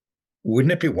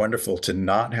 wouldn't it be wonderful to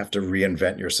not have to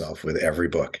reinvent yourself with every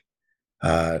book?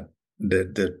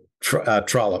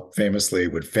 Trollope famously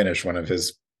would finish one of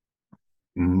his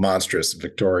monstrous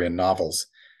Victorian novels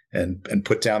and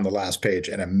put down the last page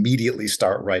and immediately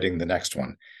start writing the next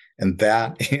one. And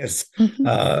that is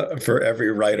for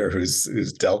every writer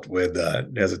who's dealt with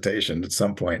hesitation at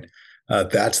some point.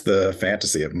 That's the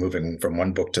fantasy of moving from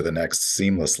one book to the next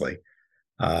seamlessly.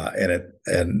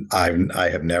 And I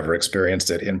have never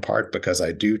experienced it, in part because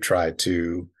I do try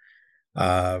to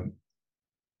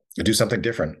do something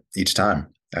different each time,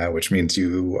 which means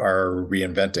you are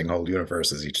reinventing whole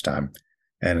universes each time,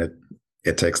 and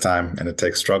it takes time and it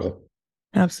takes struggle.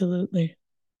 Absolutely.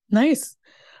 Nice.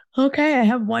 Okay, I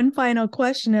have one final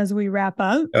question as we wrap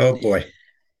up. Oh boy.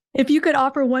 If you could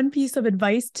offer one piece of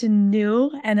advice to new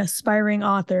and aspiring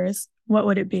authors, what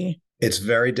would it be? It's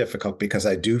very difficult because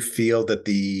I do feel that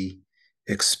the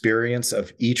experience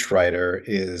of each writer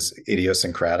is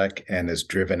idiosyncratic and is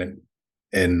driven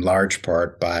in large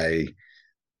part by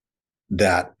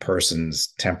that person's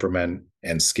temperament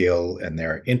and skill and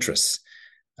their interests.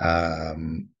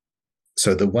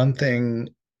 So the one thing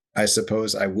I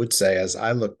suppose I would say as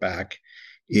I look back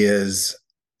is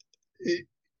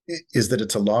that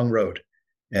it's a long road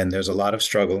and there's a lot of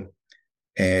struggle,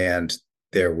 and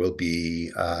there will be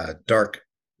dark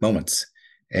moments.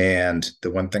 And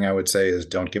the one thing I would say is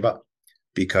don't give up,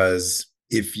 because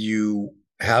if you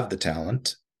have the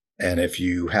talent and if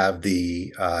you have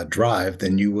the drive,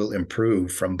 then you will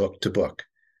improve from book to book.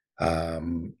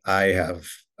 I have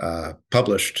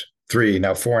published 3,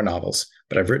 now 4 novels,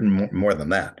 but I've written more than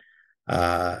that.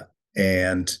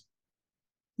 And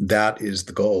that is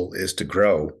the goal, is to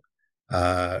grow.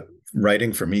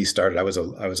 Writing for me started, I was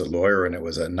a lawyer, and it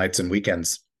was a nights and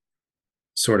weekends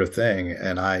sort of thing.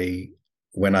 And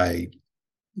when I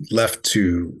left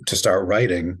to start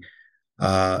writing,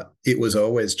 it was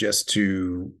always just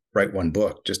to write one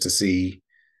book, just to see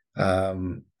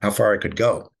how far I could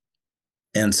go.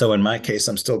 And so in my case,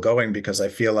 I'm still going because I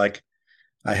feel like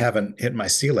I haven't hit my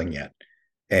ceiling yet.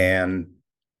 And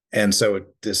so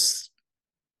this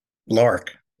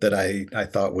lark that I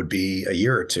thought would be a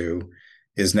year or two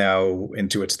is now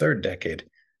into its 3rd decade.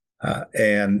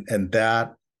 And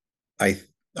that, I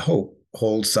hope,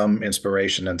 holds some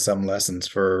inspiration and some lessons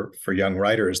for young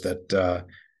writers, that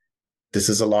this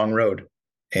is a long road,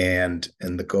 and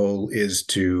the goal is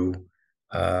to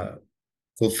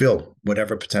fulfill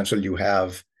whatever potential you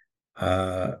have,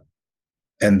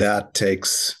 and that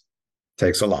takes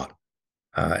a lot,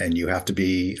 and you have to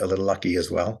be a little lucky as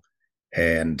well,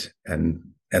 and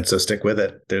so stick with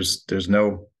it. There's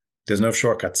no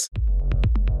shortcuts.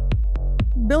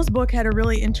 Bill's book had a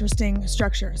really interesting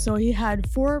structure. So he had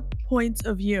 4 points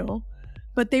of view,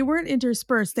 but they weren't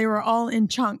interspersed. They were all in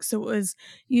chunks. So it was,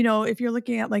 if you're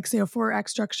looking at, like, say, a 4-act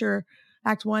structure,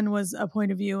 Act 1 was a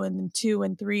point of view, and then 2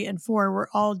 and 3 and 4 were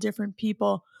all different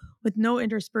people with no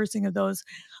interspersing of those.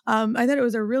 I thought it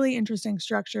was a really interesting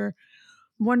structure.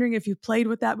 I'm wondering if you played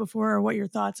with that before, or what your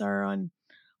thoughts are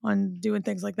on doing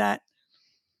things like that.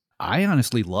 I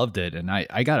honestly loved it, and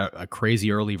I got a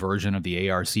crazy early version of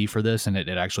the ARC for this, and it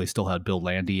actually still had Bill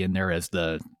Landay in there as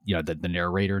the the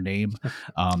narrator name.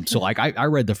 So like I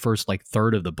read the first like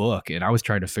third of the book, and I was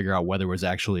trying to figure out whether it was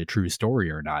actually a true story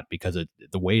or not, because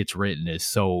the way it's written is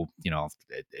so,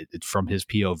 it's from his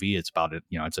POV. It's about it.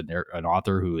 It's an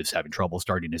author who is having trouble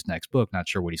starting his next book, not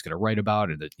sure what he's going to write about,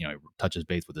 and that, he touches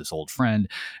base with this old friend,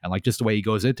 and like just the way he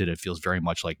goes into it, it feels very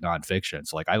much like nonfiction.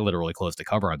 So like I literally closed the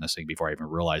cover on this thing before I even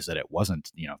realized that it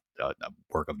wasn't, a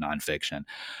work of nonfiction.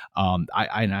 I'm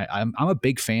a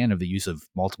big fan of the use of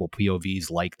multiple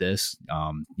POVs like this.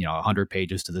 100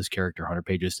 pages to this character, 100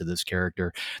 pages to this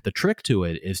character. The trick to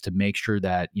it is to make sure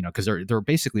that, because they're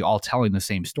basically all telling the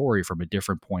same story from a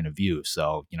different point of view.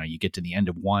 So, you get to the end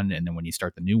of one, and then when you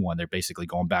start the new one, they're basically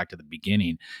going back to the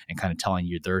beginning and kind of telling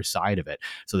you their side of it.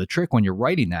 So the trick when you're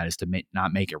writing that is to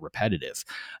not make it repetitive.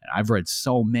 And I've read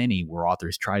so many where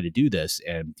authors try to do this,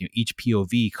 and each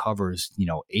POV covers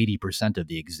 80% of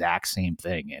the exact same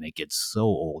thing, and it gets so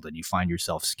old, and you find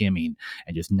yourself skimming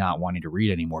and just not wanting to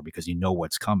read anymore because you know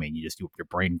what's coming. Your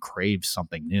brain craves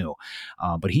something new,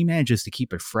 but he manages to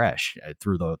keep it fresh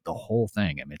through the whole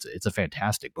thing. I mean, it's a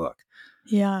fantastic book.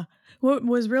 Yeah. What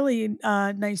was really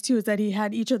nice too is that he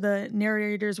had each of the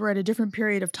narrators were at a different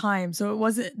period of time. So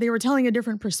they were telling a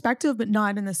different perspective, but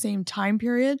not in the same time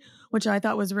period, which I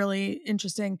thought was really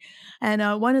interesting.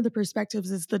 And one of the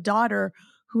perspectives is the daughter,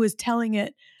 who is telling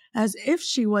it as if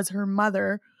she was her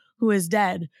mother, who is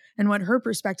dead, and what her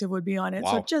perspective would be on it.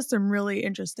 Wow. So just some really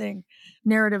interesting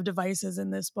narrative devices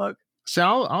in this book.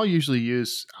 So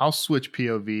I'll switch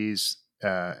POVs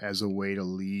as a way to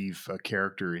leave a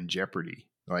character in jeopardy,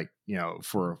 like,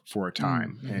 for a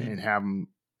time, and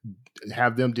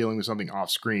have them dealing with something off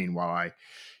screen while I,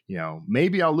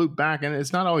 maybe I'll loop back, and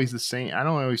it's not always the same. I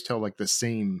don't always tell like the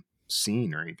same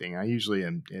scene or anything. I usually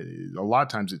am. A lot of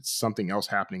times it's something else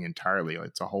happening entirely. Like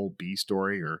it's a whole B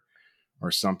story or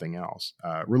something else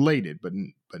related, but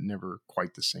never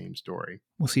quite the same story.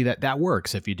 Well, see, that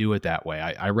works if you do it that way.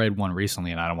 I read one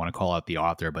recently, and I don't want to call out the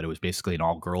author, but it was basically an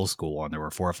all-girls school, and there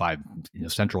were 4 or 5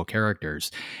 central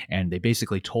characters, and they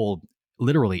basically told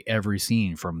literally every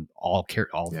scene from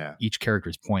each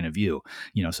character's point of view.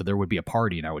 So there would be a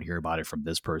party, and I would hear about it from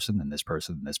this person and this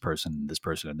person and this person and this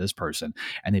person and this person,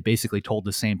 and they basically told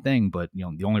the same thing, but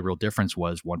the only real difference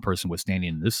was one person was standing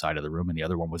in this side of the room and the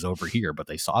other one was over here, but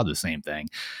they saw the same thing.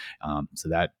 So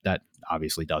that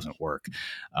obviously doesn't work.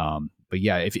 But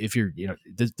yeah, if you're,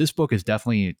 this book is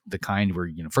definitely the kind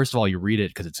where, first of all, you read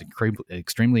it because it's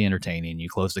extremely entertaining. You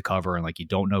close the cover and like, you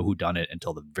don't know who done it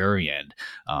until the very end,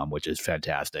 which is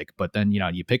fantastic. But then,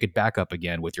 you pick it back up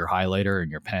again with your highlighter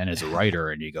and your pen as a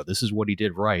writer, and you go, this is what he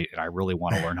did right, and I really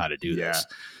want to learn how to do this.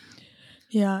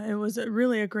 Yeah, it was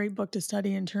really a great book to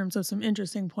study in terms of some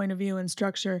interesting point of view and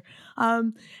structure.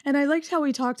 And I liked how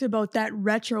we talked about that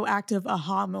retroactive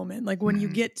aha moment, like when you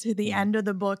get to the end of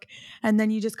the book and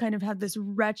then you just kind of have this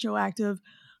retroactive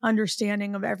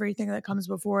understanding of everything that comes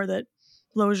before that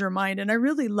blows your mind. And I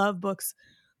really love books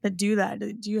that do that.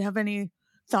 Do you have any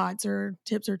thoughts or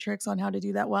tips or tricks on how to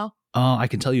do that well? I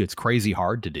can tell you it's crazy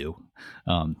hard to do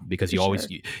because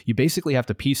you basically have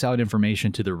to piece out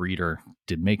information to the reader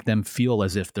to make them feel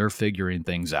as if they're figuring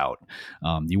things out.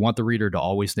 You want the reader to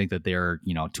always think that they're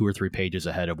 2 or 3 pages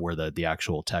ahead of where the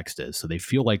actual text is, so they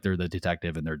feel like they're the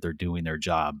detective and they're doing their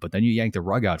job. But then you yank the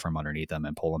rug out from underneath them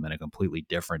and pull them in a completely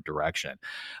different direction.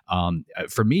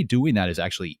 For me, doing that is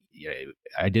actually,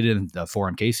 I did it in the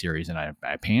 4MK series, and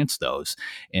I pantsed those,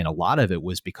 and a lot of it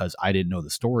was because I didn't know the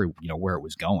story, where it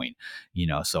was going.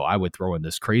 So I would throw in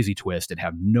this crazy twist and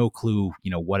have no clue,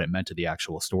 what it meant to the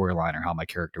actual storyline or how my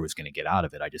character was going to get out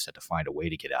of it. I just had to find a way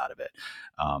to get out of it.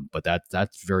 But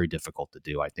that's very difficult to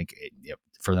do. I think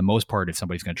for the most part, if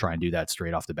somebody's going to try and do that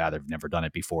straight off the bat, they've never done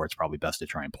it before, it's probably best to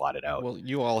try and plot it out. Well,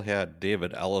 you all had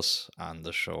David Ellis on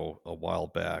the show a while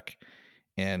back,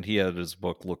 and he had his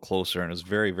book Look Closer, and it's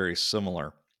very, very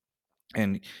similar.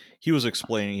 And he was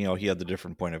explaining, he had the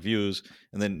different point of views,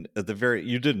 and then at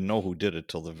you didn't know who did it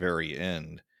till the very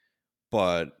end.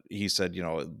 But he said,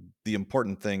 the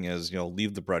important thing is,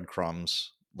 leave the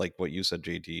breadcrumbs, like what you said,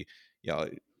 JT.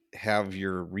 Have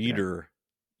your reader,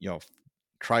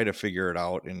 try to figure it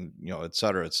out, and et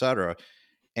cetera, et cetera.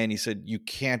 And he said you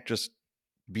can't just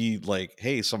be like,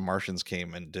 hey, some Martians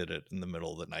came and did it in the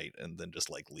middle of the night, and then just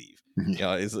like leave.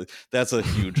 That's a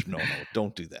huge no.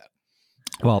 Don't do that.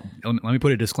 Well, let me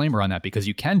put a disclaimer on that, because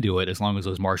you can do it as long as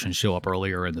those Martians show up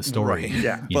earlier in the story. Right.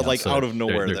 Yeah, but so out of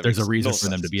nowhere, there's a reason for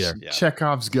them to be there. Yeah.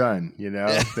 Chekhov's gun,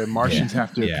 the Martians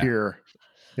have to appear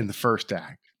in the first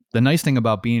act. The nice thing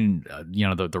about being,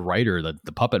 the writer,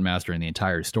 the puppet master in the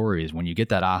entire story is when you get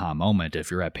that aha moment,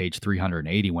 if you're at page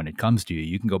 380 when it comes to you,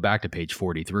 you can go back to page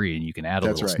 43 and you can add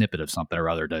a little snippet of something or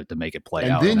other to make it play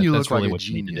out. And then you look like a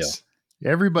genius.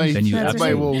 Everybody That's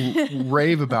right. will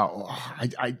rave about,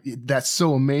 that's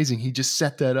so amazing. He just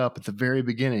set that up at the very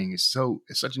beginning. It's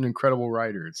such an incredible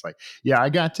writer. It's like, yeah, I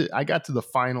got to the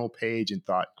final page and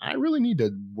thought, I really need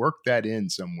to work that in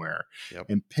somewhere. Yep.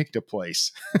 And picked a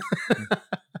place.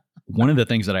 One of the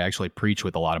things that I actually preach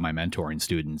with a lot of my mentoring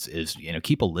students is,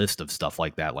 keep a list of stuff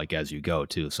like that, like as you go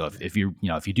too. So if you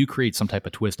do create some type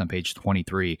of twist on page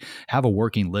 23, have a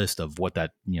working list of what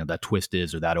that, that twist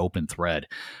is or that open thread.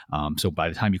 So by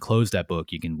the time you close that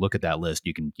book, you can look at that list.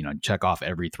 You can, check off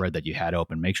every thread that you had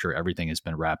open, make sure everything has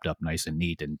been wrapped up nice and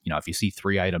neat. And, if you see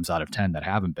 3 items out of 10 that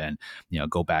haven't been,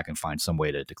 go back and find some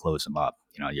way to close them up.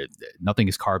 Nothing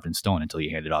is carved in stone until you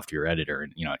hand it off to your editor.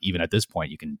 And, even at this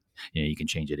point, you can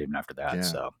change it even after that. Yeah.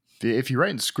 So if you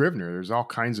write in Scrivener, there's all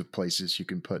kinds of places you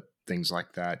can put things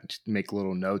like that. Just make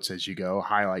little notes as you go,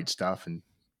 highlight stuff and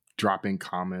drop in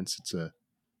comments. It's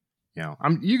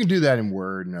you can do that in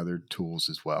Word and other tools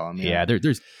as well. I mean, yeah,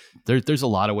 there's a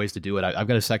lot of ways to do it. I've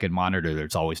got a second monitor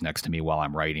that's always next to me while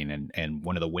I'm writing, and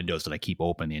one of the windows that I keep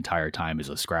open the entire time is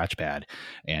a scratch pad.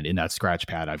 And in that scratch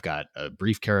pad, I've got a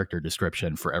brief character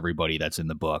description for everybody that's in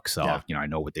the book. So I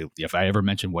know if I ever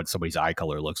mention what somebody's eye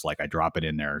color looks like, I drop it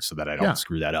in there so that I don't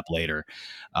screw that up later.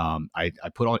 I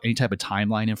put on any type of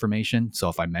timeline information. So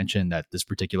if I mention that this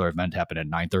particular event happened at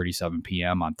 9:37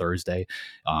 p.m. on Thursday,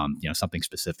 something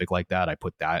specific like that, I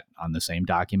put that on the same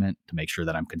document to make sure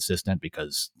that I'm consistent,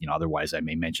 because otherwise I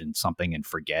may mention something and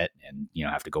forget and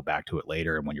have to go back to it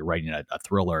later. And when you're writing a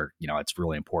thriller, it's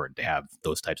really important to have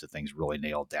those types of things really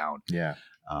nailed down.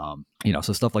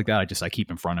 So stuff like that I keep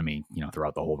in front of me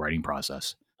throughout the whole writing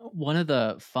process. One of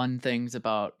the fun things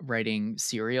about writing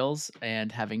serials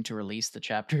and having to release the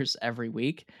chapters every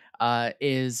week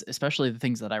is, especially the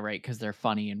things that I write because they're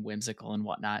funny and whimsical and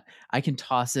whatnot, I can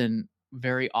toss in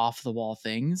very off the wall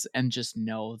things and just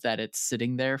know that it's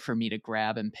sitting there for me to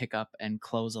grab and pick up and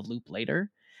close a loop later.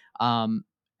 And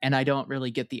I don't really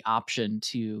get the option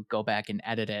to go back and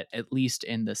edit it, at least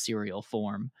in the serial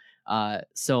form.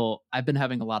 So I've been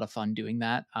having a lot of fun doing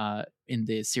that in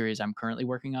the series I'm currently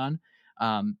working on,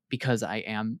 because I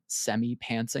am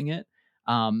semi-pantsing it.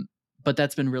 But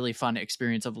that's been really fun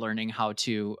experience of learning how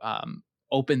to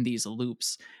open these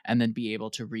loops and then be able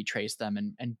to retrace them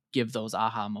and give those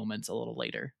aha moments a little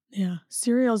later. Yeah.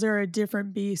 Serials are a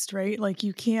different beast, right? Like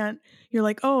you're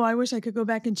like, oh, I wish I could go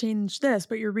back and change this,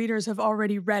 but your readers have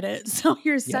already read it. So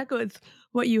you're stuck with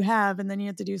what you have. And then you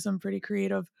have to do some pretty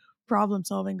creative problem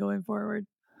solving going forward.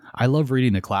 I love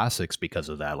reading the classics because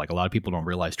of that. Like, a lot of people don't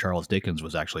realize Charles Dickens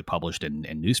was actually published in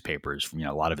newspapers,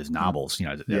 a lot of his novels,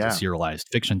 as a serialized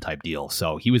fiction type deal.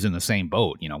 So he was in the same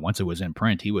boat. Once it was in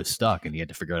print, he was stuck and he had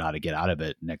to figure out how to get out of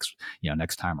it next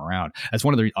time around. That's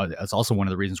that's also one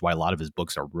of the reasons why a lot of his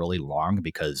books are really long,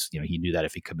 because, he knew that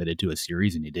if he committed to a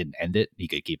series and he didn't end it, he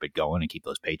could keep it going and keep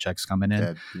those paychecks coming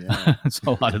in.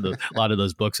 So a lot of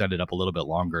those books ended up a little bit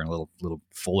longer and a little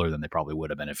fuller than they probably would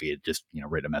have been if he had just,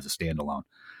 written them as a standalone.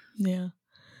 Yeah.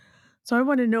 So I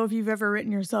want to know if you've ever written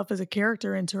yourself as a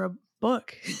character into a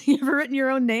book. You ever written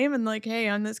your own name and like, hey,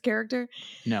 I'm this character?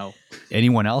 No.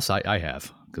 Anyone else? I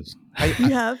have. Because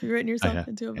you've written yourself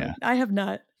into a book. Yeah. I have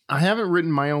not. I haven't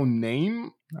written my own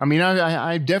name. I mean,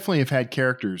 I definitely have had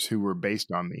characters who were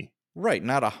based on me. Right.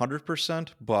 Not 100%,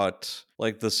 but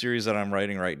like the series that I'm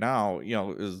writing right now,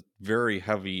 is very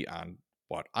heavy on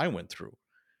what I went through.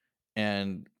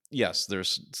 And yes,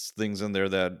 there's things in there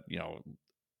that,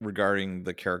 regarding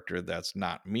the character that's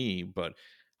not me, but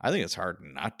I think it's hard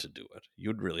not to do it.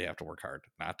 You'd really have to work hard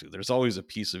not to. There's always a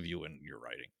piece of you in your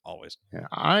writing, always. Yeah,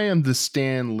 I am the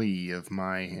Stan Lee of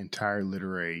my entire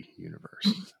literary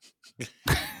universe.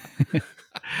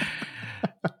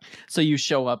 So you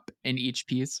show up in each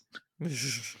piece?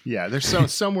 Yeah, there's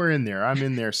somewhere in there. I'm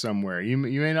in there somewhere. You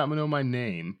may not know my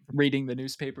name. Reading the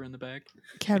newspaper in the back.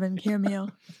 Kevin cameo.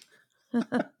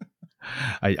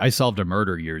 I solved a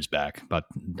murder years back, but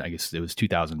I guess it was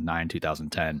 2009,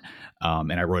 2010.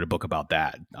 And I wrote a book about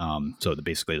that. So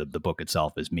basically the book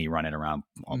itself is me running around,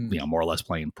 more or less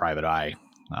playing private eye.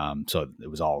 So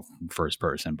it was all first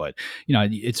person, but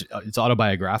it's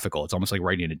autobiographical. It's almost like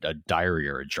writing a diary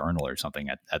or a journal or something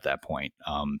at that point.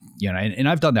 And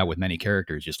I've done that with many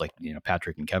characters, just like,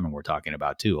 Patrick and Kevin were talking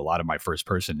about too. A lot of my first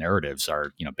person narratives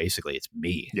are, basically it's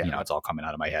me. It's all coming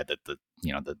out of my head that the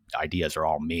ideas are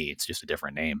all me. It's just a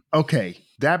different name. Okay.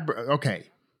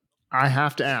 I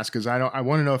have to ask, because I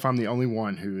want to know if I'm the only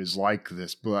one who is like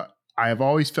this, but I have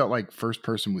always felt like first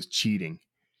person was cheating.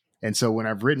 And so when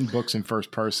I've written books in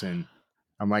first person,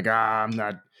 I'm like, I'm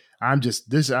not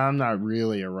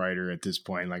really a writer at this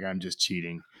point. Like, I'm just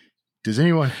cheating. Do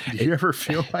you ever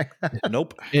feel like that?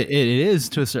 Nope. It is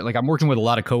to a certain, like I'm working with a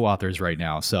lot of co-authors right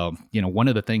now. So, one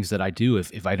of the things that I do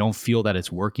if I don't feel that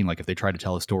it's working, like if they try to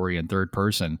tell a story in third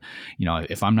person,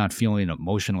 if I'm not feeling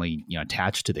emotionally,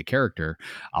 attached to the character,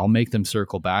 I'll make them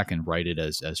circle back and write it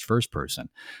as first person.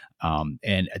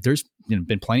 And there's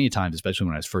been plenty of times, especially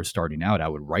when I was first starting out, I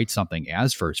would write something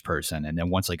as first person. And then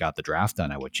once I got the draft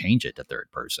done, I would change it to third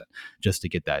person just to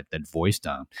get that voice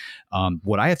down.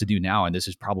 What I have to do now, and this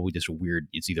is probably just weird,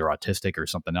 it's either autistic or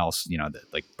something else,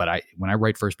 but when I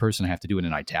write first person, I have to do it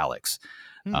in italics.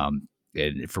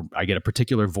 I get a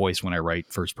particular voice when I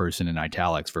write first person in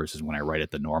italics versus when I write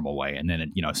it the normal way. And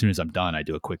then, as soon as I'm done, I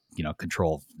do a quick,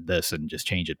 control this and just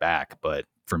change it back. But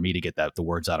for me to get the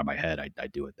words out of my head, I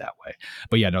do it that way.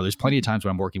 But yeah, no, there's plenty of times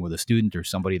when I'm working with a student or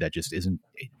somebody that just isn't,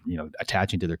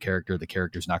 attaching to their character. The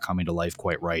character's not coming to life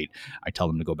quite right. I tell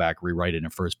them to go back, rewrite it in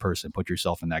first person, put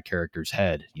yourself in that character's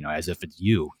head, as if it's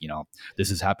you,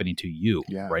 this is happening to you.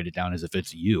 Yeah. Write it down as if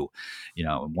it's you,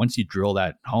 and once you drill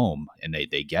that home and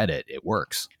they get it, it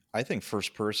works. I think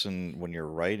first person, when you're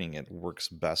writing it, works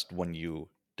best when you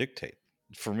dictate.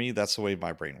 For me, that's the way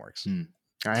my brain works.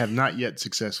 I have not yet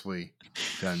successfully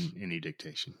done any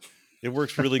dictation. It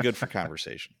works really good for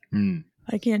conversation.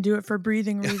 I can't do it for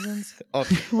breathing reasons.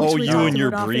 You and your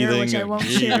breathing. Which I won't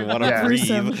You share. want to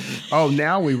breathe. Oh,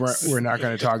 now we're not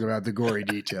going to talk about the gory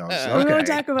details. Okay. We won't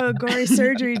talk about gory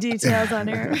surgery details on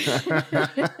here.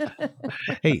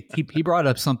 Hey, he brought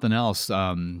up something else.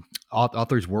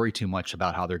 Authors worry too much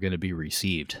about how they're going to be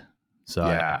received. So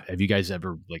yeah. Have you guys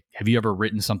ever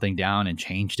written something down and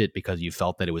changed it because you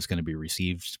felt that it was going to be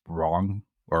received wrong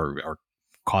or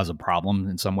cause a problem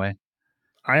in some way?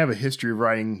 I have a history of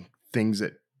writing things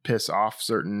that piss off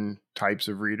certain types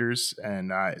of readers.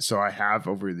 And so I have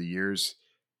over the years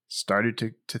started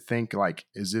to think like,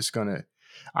 is this going to,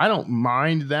 I don't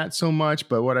mind that so much,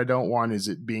 but what I don't want is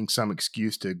it being some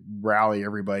excuse to rally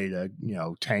everybody to,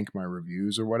 tank my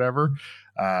reviews or whatever.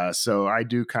 So I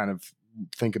do kind of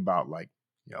think about like,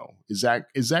 is that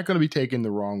going to be taken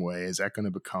the wrong way? Is that going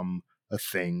to become a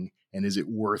thing? And is it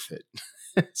worth it?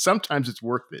 Sometimes it's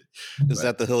worth it. Is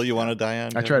that the hill you want to die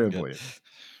on? I try to avoid it.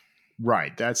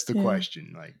 Right. That's the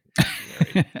question. Like,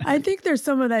 right. I think there's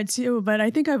some of that too, but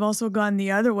I think I've also gone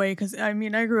the other way because I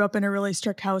grew up in a really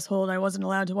strict household. I wasn't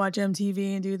allowed to watch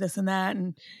MTV and do this and that.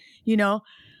 And,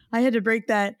 I had to break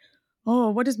that. Oh,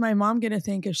 what is my mom going to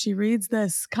think if she reads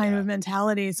this kind of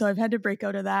mentality? So I've had to break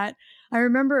out of that. I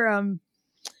remember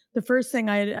the first thing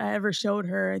I ever showed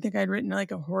her, I think I'd written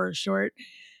like a horror short,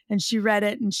 and she read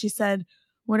it and she said,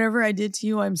 "Whatever I did to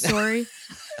you, I'm sorry."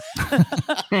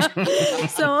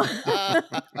 So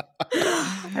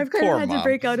I've kind of had to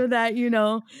break out of that,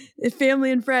 if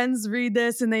family and friends read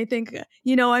this and they think,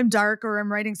 I'm dark or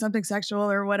I'm writing something sexual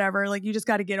or whatever, like you just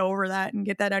got to get over that and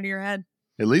get that out of your head.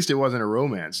 At least it wasn't a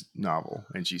romance novel.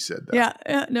 And she said that.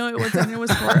 Yeah. No, it wasn't. It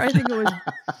was horror. I think it was,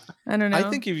 I don't know. I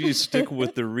think if you stick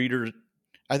with the reader's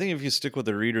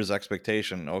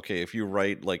expectation, okay, if you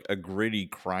write like a gritty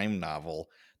crime novel,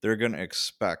 they're going to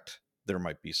expect there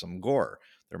might be some gore.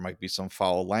 There might be some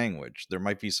foul language. There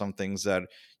might be some things that,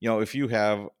 if you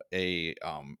have a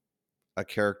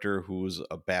character who's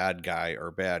a bad guy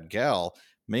or bad gal,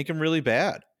 make them really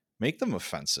bad. Make them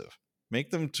offensive.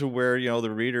 Make them to where,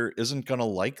 the reader isn't going to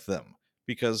like them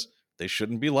because they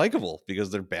shouldn't be likable because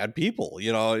they're bad people,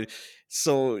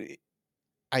 So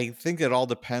I think it all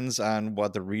depends on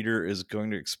what the reader is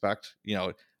going to expect.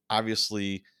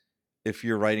 Obviously, if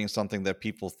you're writing something that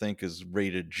people think is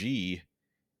rated G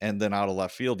and then out of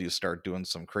left field you start doing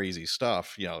some crazy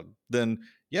stuff, then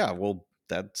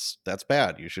that's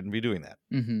bad. You shouldn't be doing that.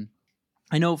 Mm-hmm.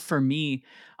 I know for me,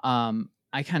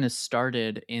 I kind of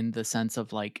started in the sense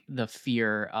of like the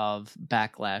fear of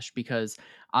backlash because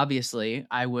obviously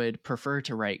I would prefer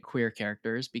to write queer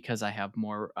characters because I have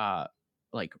more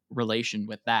like relation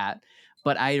with that.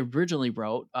 But I originally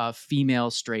wrote a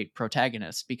female straight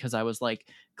protagonist because I was like,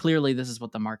 clearly this is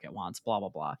what the market wants, blah, blah,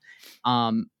 blah.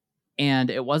 And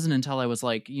it wasn't until I was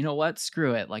like, you know what,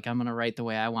 screw it. Like I'm going to write the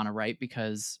way I want to write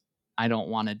because I don't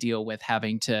want to deal with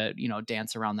having to,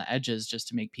 dance around the edges just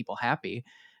to make people happy.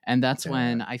 And that's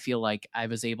when I feel like I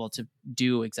was able to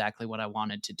do exactly what I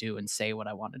wanted to do and say what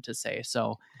I wanted to say.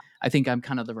 So I think I'm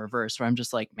kind of the reverse where I'm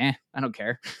just like, meh, I don't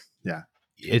care. Yeah.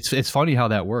 It's funny how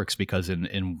that works, because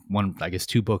in one, I guess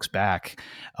 2 books back,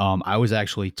 I was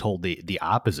actually told the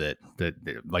opposite. That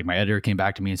like my editor came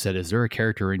back to me and said, "Is there a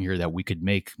character in here that we could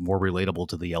make more relatable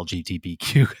to the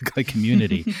LGBTQ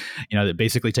community? That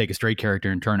basically take a straight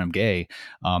character and turn them gay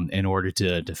in order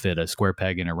to fit a square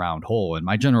peg in a round hole." And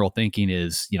my general thinking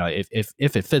is,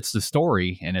 if it fits the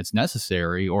story and it's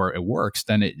necessary or it works,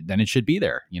 then it should be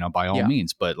there, by all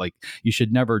means. But like, you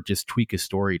should never just tweak a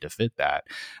story to fit that.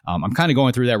 I'm kind of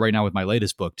going through that right now with my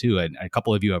latest book too, and a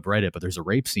couple of you have read it, but there's a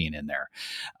rape scene in there,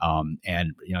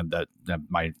 and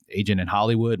my agent in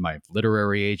Hollywood, my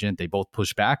literary agent, they both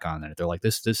push back on it. They're like,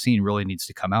 this scene really needs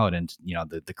to come out, and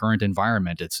the current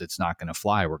environment, it's not going to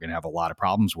fly. We're going to have a lot of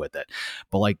problems with it.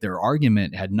 But like, their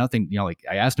argument had nothing. Like,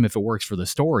 I asked them if it works for the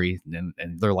story,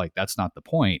 and they're like, that's not the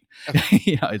point.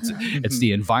 It's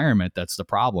the environment that's the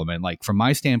problem. And like, from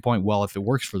my standpoint, well, if it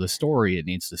works for the story, it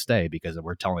needs to stay, because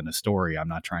we're telling a story. I'm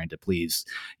not trying to please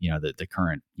the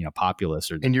current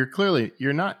populace. And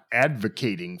you're not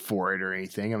advocating for it or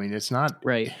anything. I mean, it's not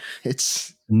right.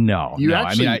 It's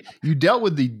you you dealt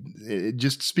with the,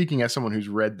 just speaking as someone who's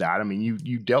read that, I mean,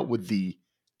 you dealt with the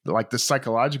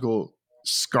psychological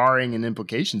scarring and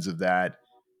implications of that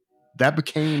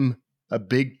became a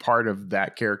big part of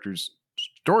that character's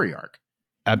story arc.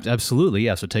 Absolutely,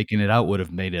 yeah. So taking it out would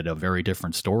have made it a very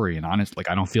different story, and honestly,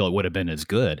 I don't feel it would have been as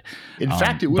good. In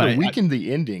fact, it would have weakened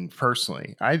the ending.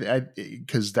 Personally,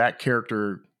 because that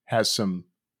character has some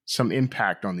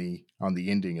impact on the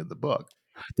ending of the book.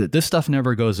 This stuff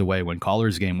never goes away. When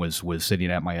Caller's Game was sitting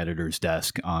at my editor's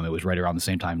desk, it was right around the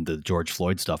same time the George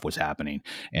Floyd stuff was happening,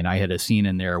 and I had a scene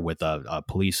in there with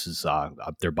police's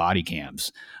their body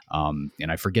cams,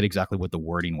 and I forget exactly what the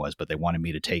wording was, but they wanted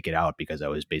me to take it out because I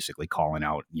was basically calling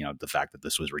out the fact that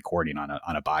this was recording on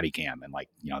a body cam, and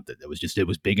it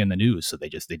was big in the news, so they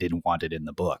didn't want it in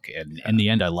the book, and in the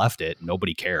end I left it.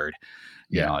 Nobody cared.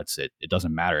 It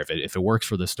doesn't matter if it works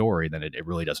for the story, then it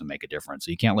really doesn't make a difference.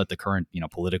 So you can't let the current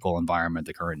political environment,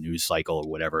 the current news cycle, or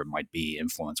whatever it might be,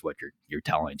 influence what you're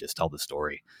telling. Just tell the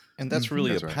story. And that's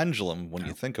really a pendulum when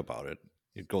you think about it.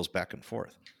 It goes back and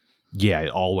forth. Yeah,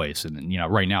 always. And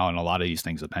right now in a lot of these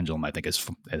things, the pendulum, I think, has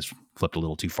flipped a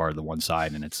little too far to the one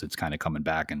side, and it's kind of coming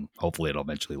back, and hopefully it'll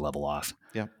eventually level off.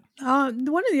 Yeah.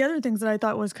 One of the other things that I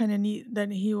thought was kind of neat that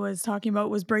he was talking about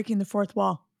was breaking the fourth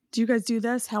wall. Do you guys do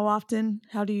this? How often?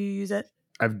 How do you use it?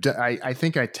 I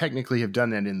think I technically have done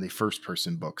that in the first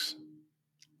person books,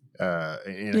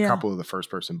 in a couple of the first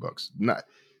person books.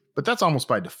 But that's almost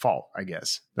by default, I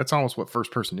guess. That's almost what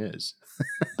first person is.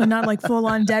 But not like full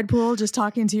on Deadpool, just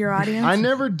talking to your audience. I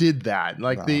never did that.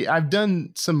 I've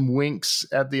done some winks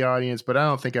at the audience, but I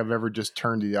don't think I've ever just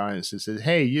turned to the audience and said,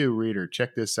 "Hey, you reader,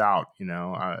 check this out."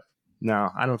 No,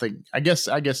 I don't think. I guess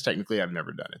technically I've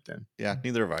never done it then. Yeah,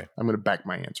 neither have I. I'm going to back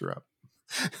my answer up.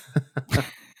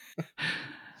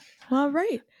 All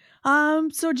right.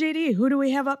 So JD, who do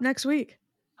we have up next week?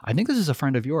 I think this is a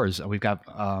friend of yours. We've got,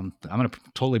 I'm going to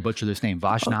totally butcher this name,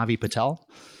 Vaishnavi Patel.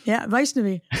 Yeah,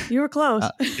 Vaishnavi. You were close.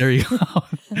 There you go.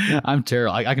 I'm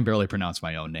terrible. I can barely pronounce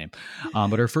my own name.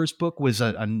 But her first book was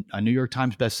a New York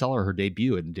Times bestseller, her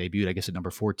debut. It debuted, I guess, at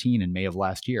number 14 in May of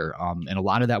last year. And a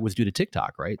lot of that was due to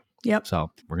TikTok, right? Yep.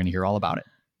 So we're going to hear all about it.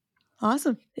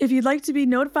 Awesome. If you'd like to be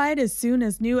notified as soon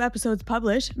as new episodes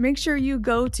publish, make sure you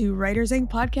go to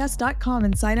writersincpodcast.com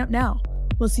and sign up now.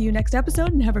 We'll see you next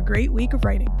episode and have a great week of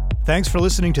writing. Thanks for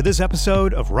listening to this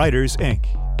episode of Writers Inc.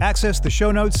 Access the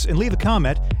show notes and leave a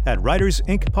comment at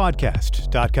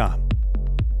writersincpodcast.com.